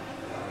spoiler,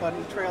 but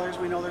in the trailers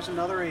we know there's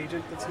another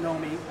agent that's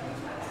Nomi,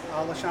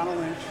 Lashana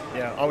Lynch.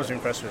 Yeah, I was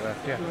impressed with her.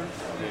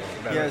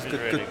 Yeah, it's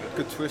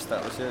good twist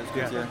that was. Yeah, it's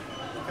good. Yeah, Okay.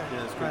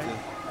 yeah, it's good. Right.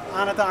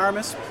 Yeah. Ana de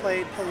Armas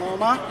played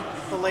Paloma,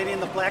 the lady in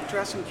the black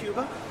dress in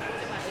Cuba.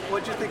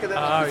 What did you think of that?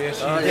 Oh,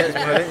 yes. Oh, yeah, it's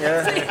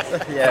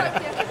brilliant. Yeah,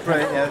 yeah,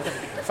 brilliant. Yeah.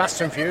 Fast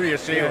and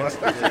Furious, she was.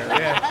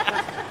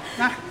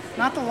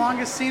 Not the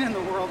longest scene in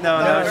the world. No,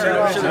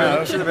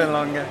 but should have been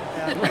longer.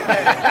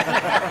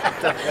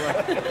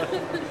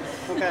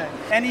 Okay.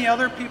 Any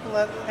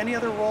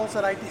other roles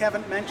that I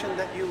haven't mentioned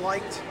that you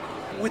liked?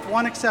 With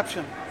one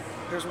exception.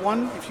 There's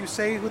one. If you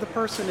say who the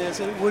person is,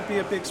 it would be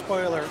a big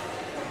spoiler.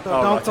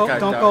 So don't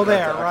go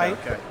there, right?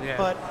 Okay. Yeah.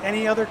 But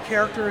any other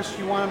characters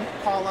you want to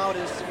call out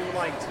as you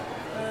liked?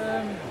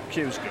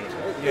 Q's good.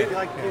 You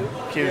like Q?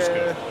 Q's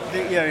good.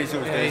 He's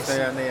always good.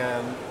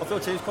 And I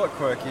thought he was quite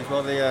quirky as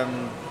well.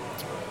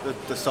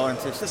 The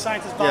scientist. The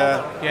scientist.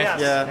 Yeah. Yes.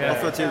 Yeah. I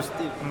thought he was.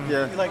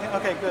 Yeah. You like it?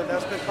 Okay, good. That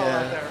was a good call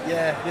out there.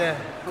 Yeah.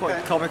 Quite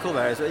Okay. comical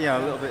there. So, a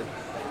little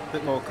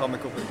bit more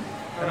comical. But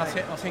And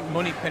I think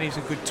Moneypenny's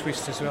a good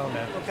twist as well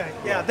now. Okay.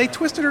 Yeah, they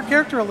twisted her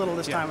character a little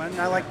this time,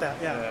 and I like that.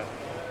 Yeah.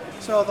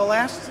 So the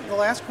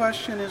last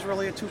question is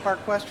really a two-part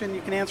question.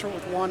 You can answer it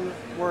with one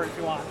word if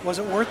you want. Was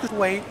it worth the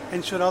wait,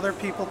 and should other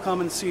people come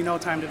and see No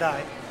Time to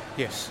Die?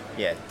 Yes.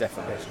 yeah,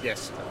 definitely.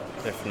 Yes,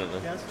 definitely.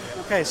 Yes.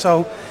 Okay,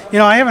 so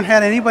I haven't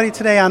had anybody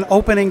today on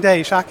opening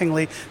day,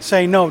 shockingly,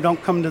 say no,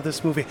 don't come to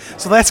this movie.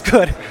 So that's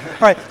good.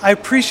 All right, I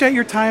appreciate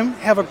your time.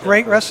 Have a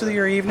great rest of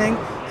your evening,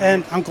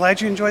 and I'm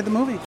glad you enjoyed the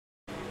movie.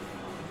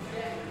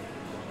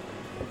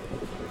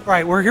 All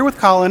right, we're here with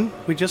Colin.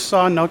 We just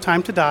saw No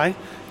Time to Die.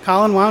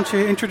 Colin, why don't you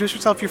introduce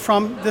yourself? You're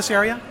from this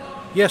area?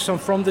 Yes, I'm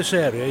from this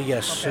area,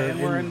 yes. Okay,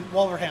 and we're in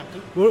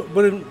Wolverhampton.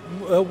 We're in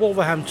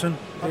Wolverhampton,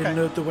 Okay.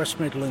 in the West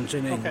Midlands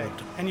in Okay, England.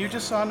 and you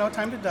just saw No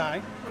Time to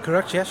Die.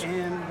 Correct, yes.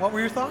 And what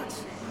were your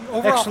thoughts?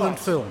 Overall Excellent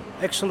thoughts. film,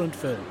 excellent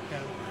film.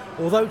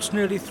 Yeah. Although it's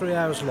nearly 3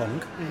 hours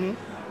long,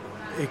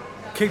 it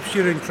keeps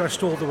your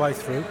interest all the way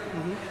through.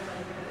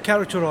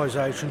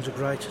 Characterisations are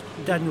great.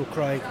 Daniel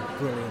Craig,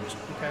 brilliant.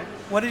 Okay.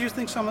 What did you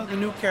think some of the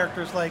new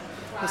characters like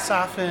the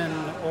Safin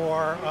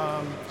or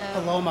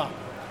Paloma?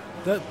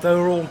 They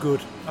were all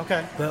good.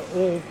 Okay. They're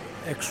all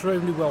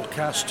extremely well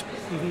cast.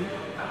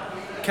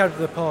 Carried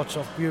their parts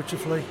off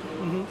beautifully.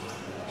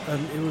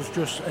 And it was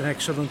just an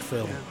excellent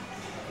film.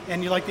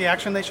 And you like the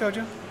action they showed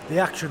you? The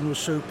action was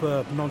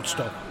superb,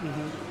 non-stop.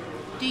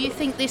 Do you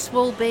think this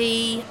will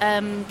be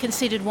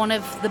considered one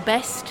of the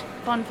best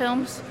Bond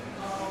films?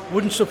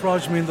 Wouldn't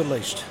surprise me in the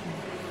least.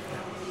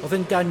 I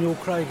think Daniel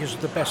Craig is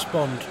the best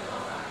Bond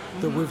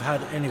that we've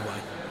had anyway.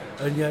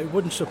 And yeah, it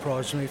wouldn't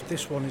surprise me if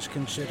this one is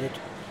considered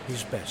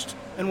his best.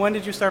 And when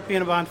did you start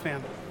being a Bond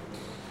fan?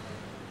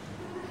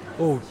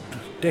 Oh,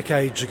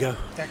 decades ago.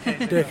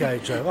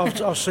 Decades ago.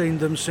 I've seen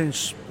them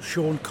since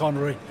Sean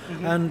Connery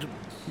and,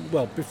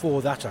 well,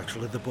 before that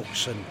actually, the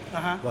books and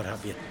what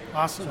have you.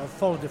 Awesome. So I've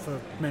followed it for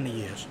many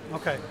years.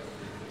 Okay.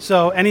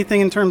 So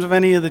anything in terms of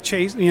any of the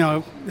chase, you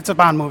know, it's a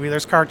Bond movie,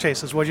 there's car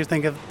chases. What did you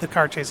think of the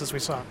car chases we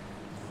saw?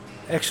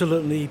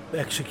 Excellently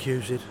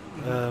executed.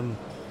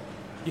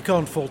 You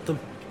can't fault them.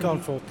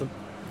 Can't fault them.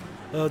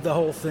 The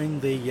whole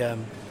thing, the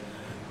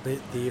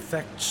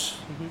effects,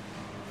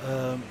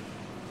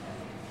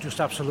 just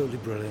absolutely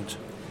brilliant.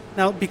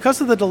 Now, because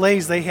of the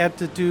delays, they had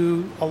to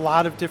do a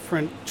lot of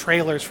different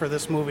trailers for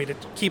this movie to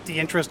keep the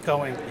interest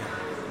going.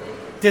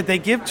 Did they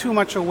give too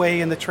much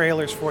away in the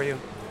trailers for you?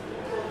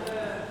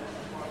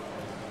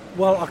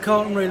 Well, I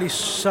can't really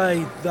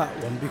say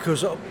that one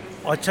because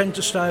I tend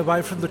to stay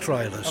away from the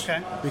trailers.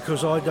 Okay.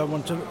 Because I don't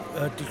want to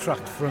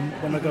detract from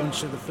when I go and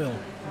see the film.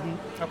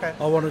 Okay.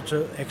 I wanted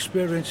to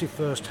experience it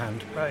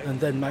firsthand Right. and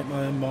then make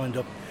my own mind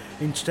up.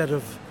 Instead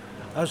of,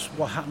 as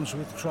what happens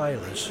with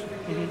trailers,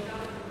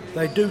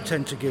 they do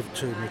tend to give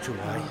too much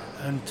away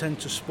and tend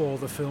to spoil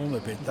the film a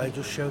bit. They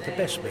just show the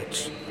best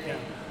bits,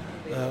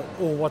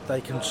 or what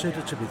they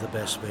consider to be the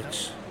best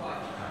bits.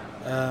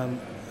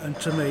 And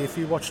to me, if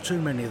you watch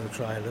too many of the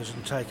trailers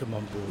and take them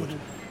on board,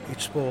 it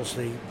spoils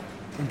the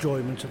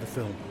enjoyment of the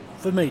film.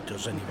 For me, it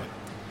does anyway.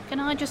 Can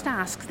I just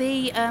ask,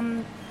 the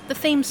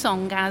theme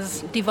song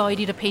has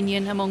divided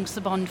opinion amongst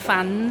the Bond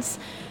fans.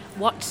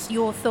 What's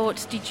your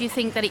thoughts? Did you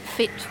think that it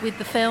fit with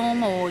the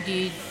film, or do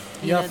you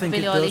Yeah, I know, think the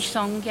it Billie does. Eilish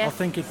song? Yeah. I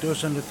think it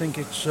does, and I think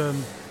it's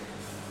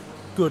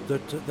good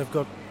that they've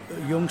got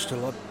a youngster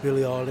like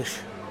Billie Eilish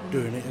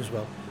doing it as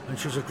well. And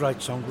she's a great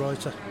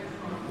songwriter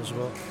as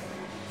well.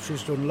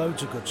 She's done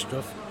loads of good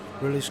stuff,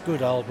 released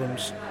good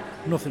albums,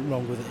 nothing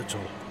wrong with it at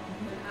all.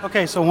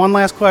 Okay, so one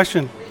last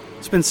question.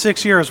 It's been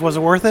 6 years. Was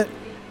it worth it?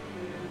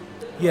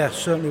 Yeah,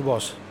 certainly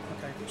was.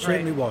 Okay,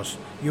 Certainly was.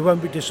 You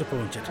won't be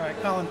disappointed. All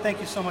right, Colin, thank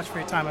you so much for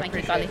your time. I Thank you,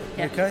 appreciate Colin. it.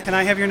 Yeah. Okay. Can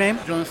I have your name?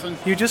 Jonathan.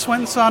 You just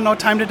went and saw No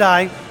Time to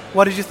Die.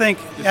 What did you think?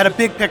 At a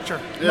big picture.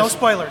 No Yes.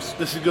 spoilers.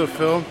 This is a good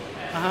film.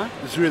 Uh-huh.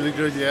 It's really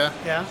good, yeah.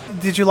 Yeah.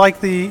 Did you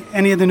like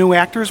any of the new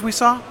actors we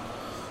saw?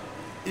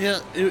 Yeah,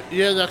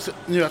 the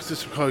new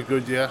actors are quite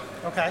good, yeah.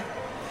 Okay.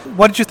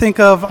 What did you think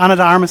of Ana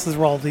de Armas'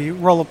 role, the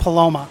role of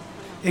Paloma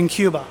in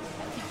Cuba?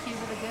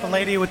 The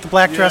lady with the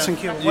black dress in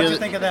Cuba. What did you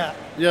think of that?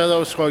 Yeah, that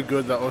was quite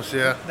good, that was,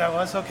 yeah. That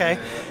was okay.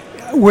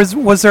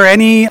 Was there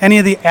any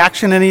of the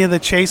action, any of the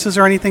chases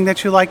or anything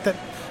that you liked that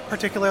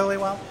particularly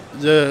well?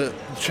 The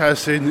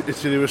chase in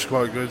Italy was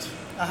quite good.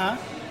 Uh-huh.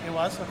 It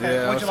was? Okay.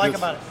 Yeah, What did you that's like good.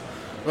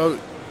 about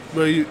it?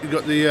 Well, you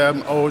got the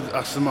old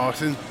Aston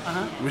Martin,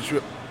 Uh-huh.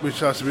 which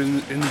has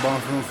been in the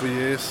Bond film for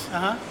years.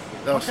 Uh-huh.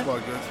 That was Okay.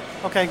 quite good.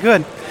 Okay,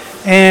 good.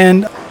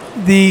 And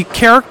the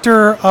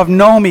character of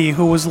Nomi,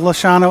 who was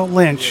Lashana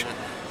Lynch,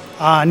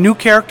 new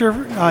character,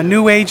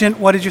 new agent,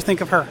 what did you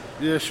think of her?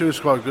 Yeah, she was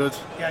quite good.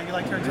 Yeah, you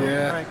liked her too?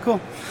 Yeah. All right, cool.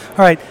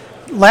 All right,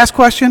 last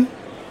question.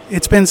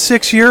 It's been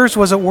 6 years.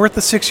 Was it worth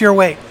the 6-year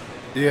wait?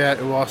 Yeah,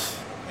 it was.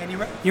 And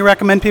you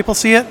recommend people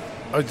see it?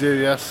 I do,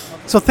 yes.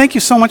 So thank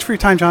you so much for your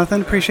time,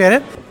 Jonathan. Appreciate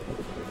it.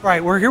 All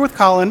right, we're here with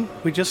Colin.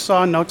 We just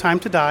saw No Time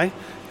to Die.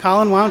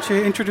 Colin, why don't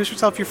you introduce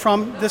yourself? You're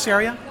from this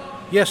area?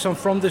 Yes, I'm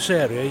from this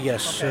area,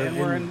 yes. Okay, and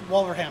we're in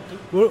Wolverhampton.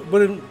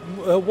 We're in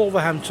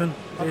Wolverhampton,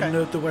 Okay.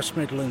 in the West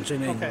Midlands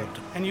in Okay, England.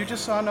 and you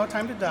just saw No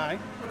Time to Die.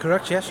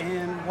 Correct, yes.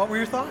 And what were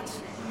your thoughts?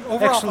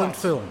 Overall Excellent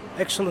thoughts? film,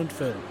 excellent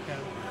film. Yeah.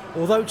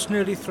 Although it's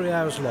nearly 3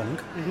 hours long,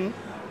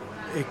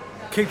 it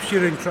keeps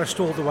your interest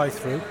all the way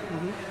through.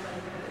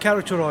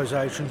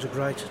 Characterisations are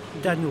great.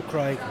 Daniel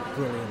Craig,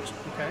 brilliant.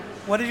 Okay.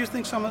 What did you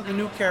think some of the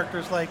new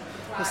characters like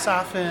the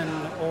Safin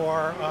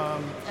or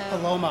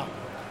Paloma?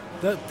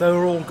 They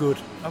were all good.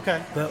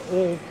 Okay. They're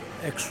all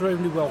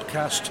extremely well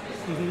cast.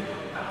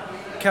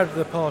 Carried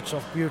their parts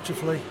off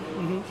beautifully.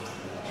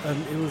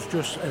 And it was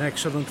just an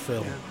excellent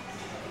film.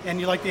 And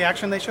you like the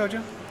action they showed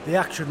you? The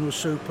action was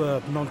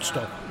superb,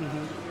 non-stop.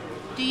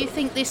 Do you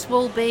think this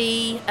will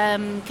be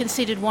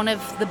considered one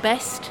of the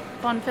best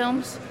Bond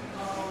films?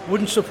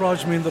 Wouldn't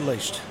surprise me in the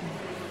least.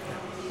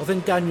 I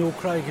think Daniel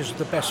Craig is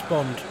the best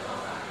Bond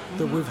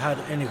that we've had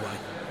anyway.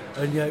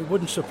 And yeah, it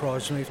wouldn't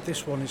surprise me if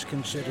this one is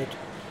considered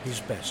his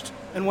best.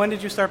 And when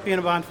did you start being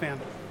a Bond fan?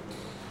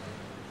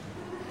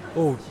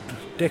 Oh,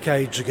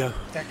 decades ago.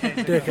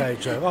 Decades.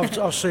 Decades ago.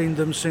 I've seen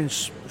them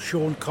since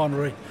Sean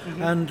Connery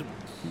and,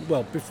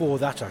 well, before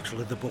that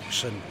actually, the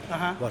books and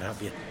what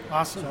have you.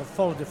 Awesome. So I've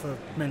followed it for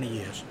many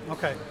years.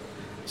 Okay.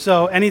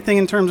 So anything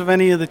in terms of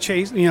any of the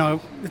chase,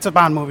 it's a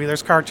Bond movie,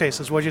 there's car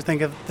chases. What did you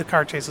think of the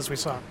car chases we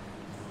saw?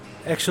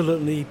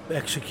 Excellently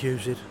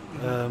executed.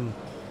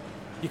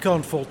 You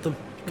can't fault them.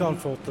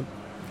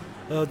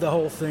 The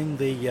whole thing,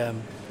 the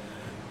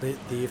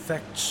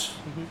effects,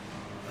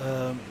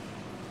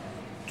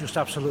 just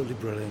absolutely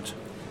brilliant.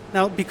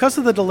 Now, because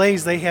of the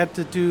delays, they had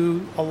to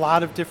do a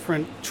lot of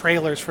different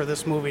trailers for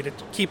this movie to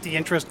keep the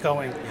interest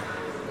going.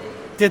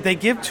 Did they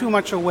give too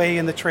much away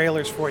in the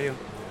trailers for you?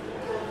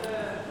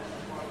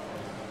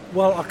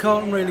 Well, I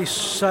can't really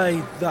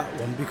say that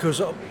one because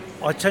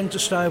I tend to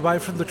stay away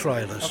from the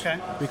trailers. Okay.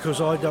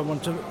 Because I don't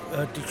want to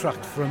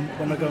detract from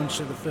when I go and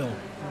see the film.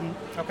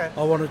 Okay.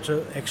 I wanted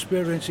to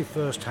experience it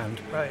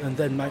firsthand Right. and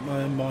then make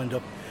my own mind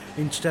up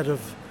instead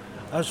of,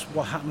 as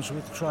what happens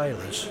with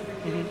trailers,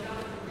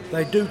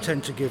 they do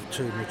tend to give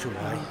too much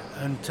away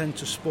and tend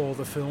to spoil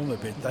the film a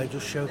bit. They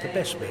just show the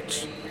best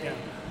bits,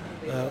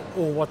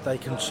 or what they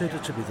consider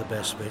to be the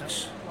best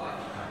bits.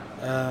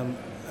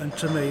 And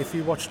to me, if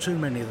you watch too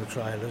many of the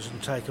trailers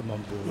and take them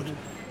on board,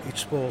 it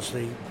spoils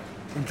the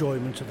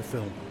enjoyment of the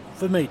film.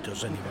 For me, it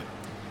does anyway.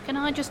 Can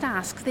I just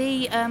ask,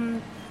 the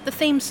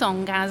theme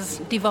song has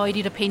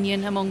divided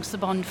opinion amongst the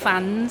Bond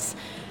fans.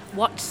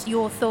 What's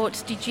your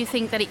thoughts? Did you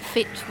think that it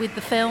fit with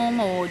the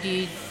film, or do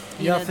you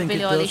Yeah, I the think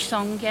Billie it Eilish does.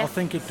 song? Yeah. I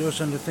think it does,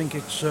 and I think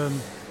it's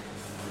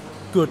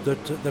good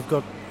that they've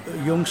got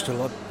a youngster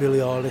like Billie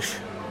Eilish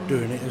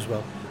doing it as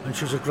well. And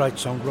she's a great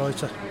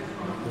songwriter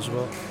as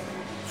well.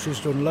 She's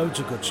done loads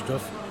of good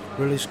stuff,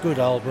 released good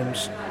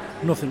albums,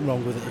 nothing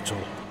wrong with it at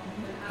all.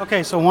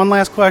 Okay, so one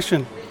last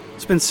question.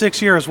 It's been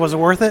 6 years. Was it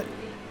worth it?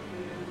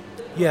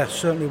 Yeah,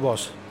 certainly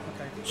was.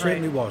 Okay,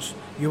 Certainly was.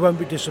 You won't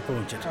be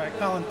disappointed. All right,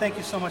 Colin, thank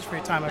you so much for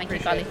your time. I Thank you,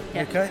 appreciate Colin. it.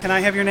 Yeah. Okay. Can I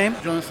have your name?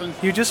 Jonathan.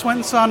 You just went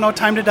and saw No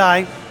Time to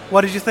Die.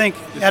 What did you think?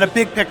 At a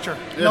big picture.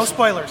 No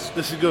spoilers.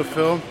 This is a good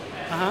film.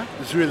 Uh-huh.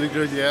 It's really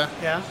good, yeah.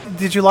 Yeah.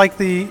 Did you like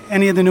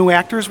any of the new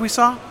actors we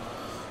saw?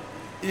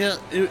 Yeah,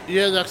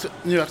 the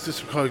new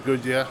actors were quite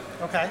good, yeah.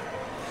 Okay.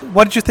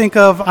 What did you think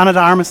of Ana de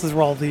Armas'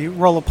 role, the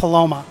role of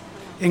Paloma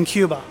in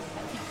Cuba?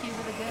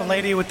 The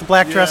lady with the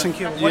black dress in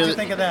Cuba. What did you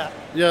think of that?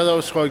 Yeah, that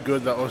was quite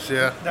good, that was,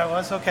 yeah. That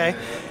was okay.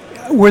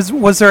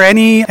 Was there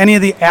any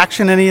of the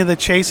action, any of the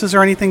chases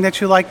or anything that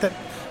you liked that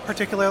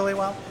particularly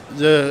well?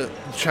 The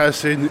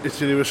chase in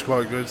Italy was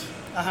quite good.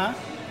 Uh-huh.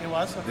 It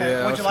was? Okay.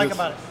 Yeah, What did you that's like good.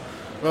 about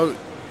it?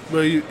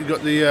 Well, you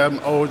got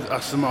the old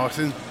Aston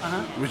Martin,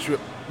 Uh-huh.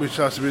 which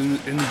has been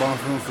in the Bond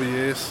film for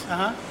years.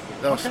 Uh-huh.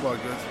 That was Okay. quite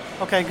good.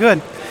 Okay,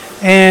 good.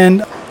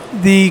 And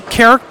the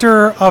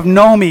character of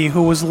Nomi,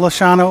 who was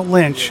Lashana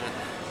Lynch,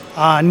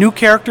 new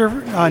character,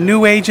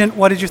 new agent,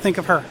 what did you think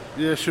of her?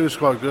 Yeah, she was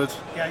quite good.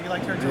 Yeah, you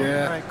liked her too?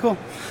 Yeah. All right, cool.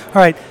 All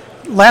right,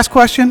 last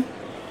question.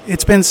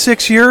 It's been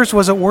 6 years.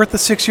 Was it worth the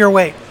 6-year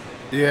wait?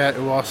 Yeah,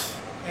 it was.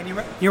 And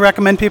you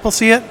recommend people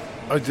see it?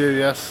 I do,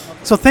 yes.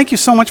 So thank you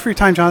so much for your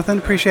time, Jonathan.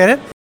 Appreciate it.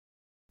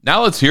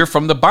 Now let's hear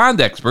from the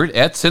Bond expert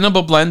at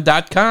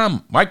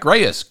cinemablend.com, Mike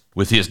Reyes,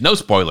 with his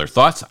no-spoiler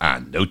thoughts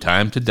on No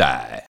Time to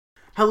Die.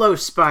 Hello,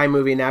 Spy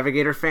Movie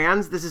Navigator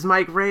fans. This is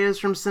Mike Reyes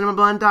from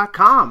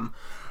cinemablend.com.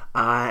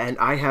 And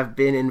I have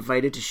been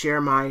invited to share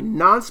my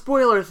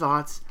non-spoiler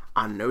thoughts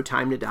on No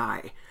Time to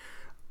Die.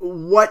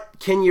 What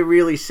can you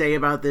really say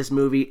about this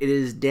movie? It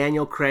is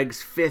Daniel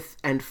Craig's fifth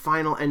and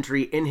final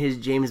entry in his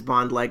James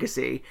Bond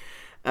legacy.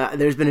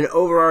 There's been an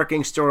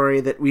overarching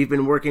story that we've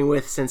been working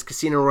with since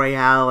Casino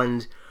Royale,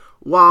 and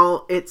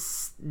while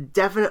it's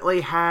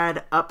definitely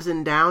had ups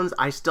and downs,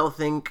 I still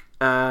think,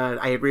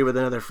 I agree with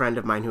another friend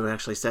of mine who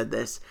actually said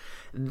this,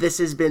 this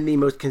has been the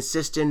most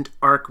consistent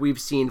arc we've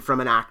seen from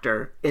an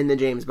actor in the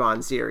James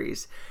Bond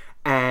series.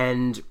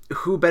 And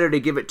who better to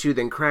give it to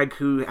than Craig,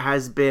 who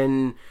has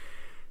been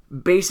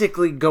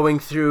basically going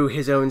through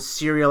his own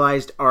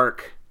serialized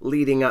arc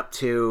leading up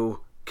to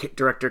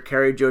director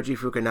Cary Joji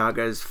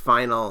Fukunaga's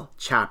final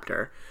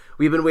chapter.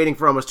 We've been waiting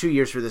for almost 2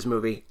 years for this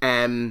movie,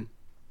 and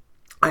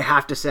I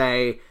have to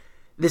say,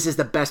 this is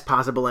the best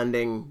possible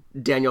ending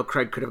Daniel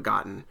Craig could have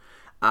gotten.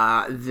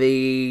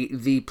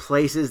 The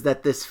places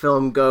that this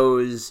film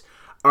goes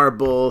are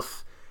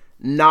both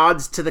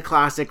nods to the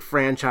classic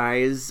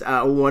franchise.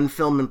 One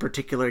film in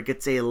particular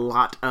gets a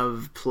lot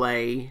of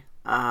play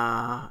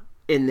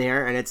in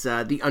there, and it's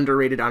the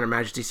underrated On Her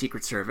Majesty's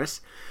Secret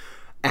Service.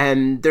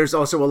 And there's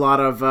also a lot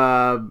of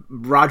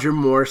Roger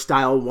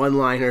Moore-style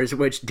one-liners,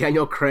 which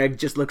Daniel Craig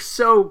just looks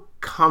so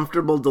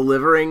comfortable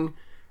delivering,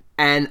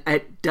 and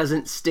it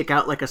doesn't stick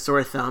out like a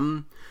sore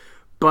thumb.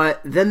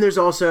 But then there's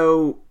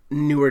also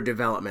newer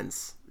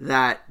developments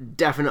that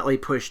definitely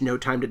push No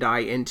Time to Die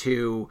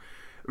into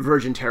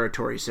virgin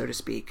territory, so to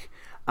speak.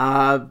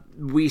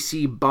 We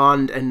see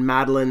Bond and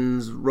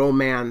Madeline's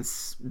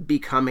romance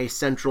become a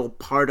central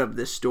part of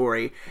this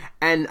story.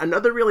 And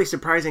another really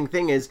surprising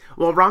thing is,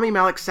 while Rami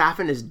Malek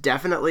Safin is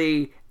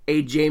definitely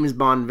a James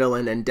Bond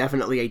villain and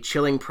definitely a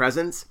chilling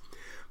presence,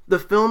 the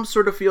film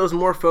sort of feels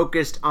more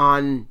focused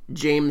on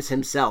James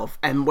himself.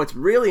 And what's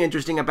really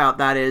interesting about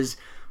that is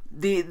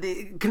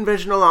the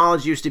conventional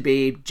knowledge used to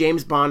be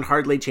James Bond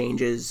hardly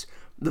changes.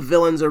 The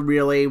villains are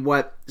really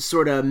what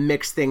sort of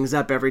mix things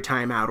up every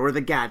time out, or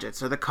the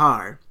gadgets, or the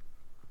car.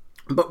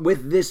 But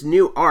with this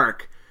new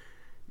arc,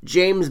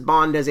 James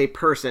Bond as a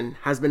person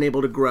has been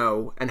able to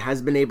grow and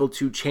has been able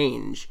to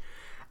change.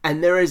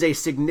 And there is a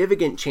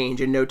significant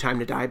change in No Time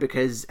to Die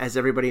because, as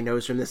everybody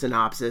knows from the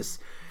synopsis,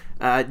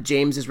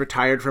 James is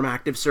retired from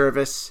active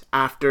service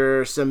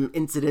after some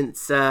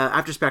incidents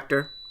after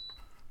Spectre.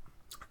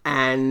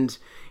 And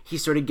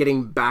he's sort of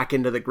getting back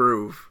into the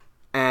groove.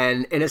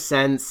 And in a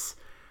sense,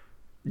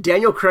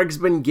 Daniel Craig's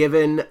been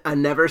given a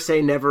Never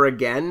Say Never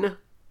Again,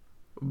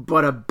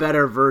 but a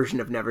better version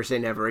of Never Say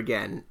Never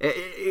Again.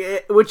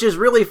 Which is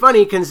really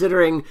funny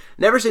considering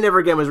Never Say Never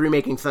Again was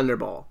remaking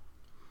Thunderball.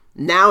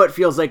 Now it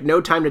feels like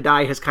No Time to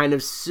Die has kind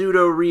of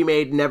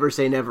pseudo-remade Never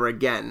Say Never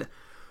Again,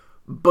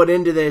 but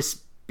into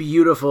this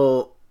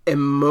beautiful,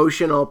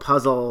 emotional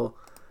puzzle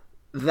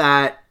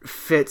that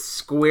fits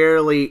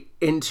squarely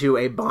into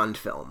a Bond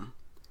film.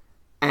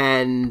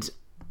 And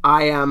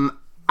I am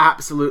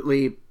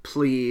absolutely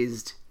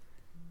pleased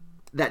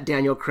that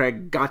Daniel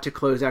Craig got to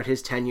close out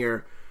his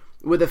tenure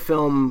with a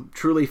film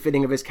truly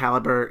fitting of his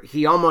caliber.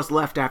 He almost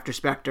left after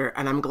Spectre,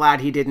 and I'm glad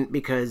he didn't,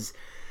 because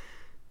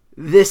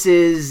this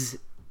is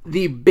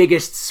the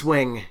biggest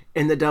swing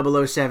in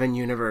the 007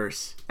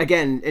 universe.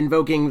 Again,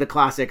 invoking the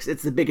classics,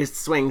 it's the biggest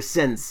swing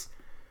since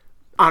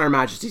On Her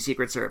Majesty's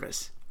Secret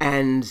Service.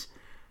 And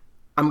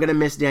I'm going to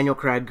miss Daniel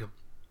Craig,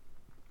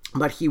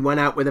 but he went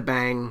out with a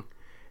bang.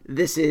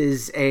 This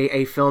is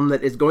a film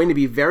that is going to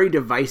be very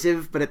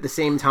divisive, but at the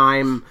same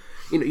time,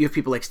 you know, you have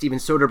people like Steven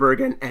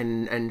Soderbergh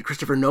and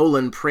Christopher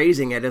Nolan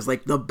praising it as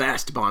like the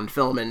best Bond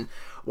film. And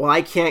while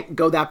I can't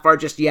go that far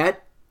just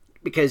yet,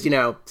 because, you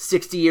know,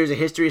 60 years of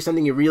history is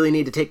something you really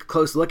need to take a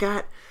close look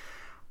at,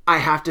 I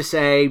have to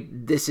say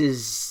this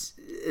is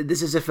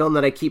a film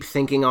that I keep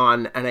thinking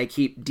on and I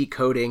keep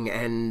decoding,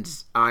 and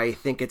I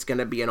think it's going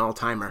to be an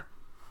all-timer.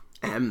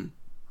 And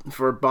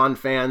for Bond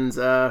fans,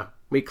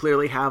 we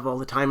clearly have all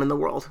the time in the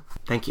world.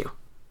 Thank you.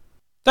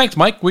 Thanks,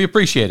 Mike. We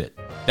appreciate it.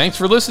 Thanks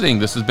for listening.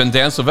 This has been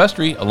Dan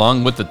Silvestri,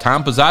 along with the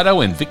Tom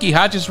Pizzato and Vicky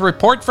Hodges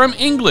report from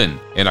England,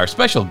 and our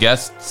special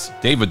guests,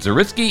 David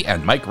Zaritsky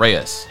and Mike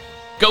Reyes.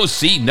 Go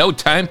see No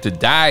Time to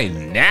Die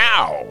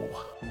now!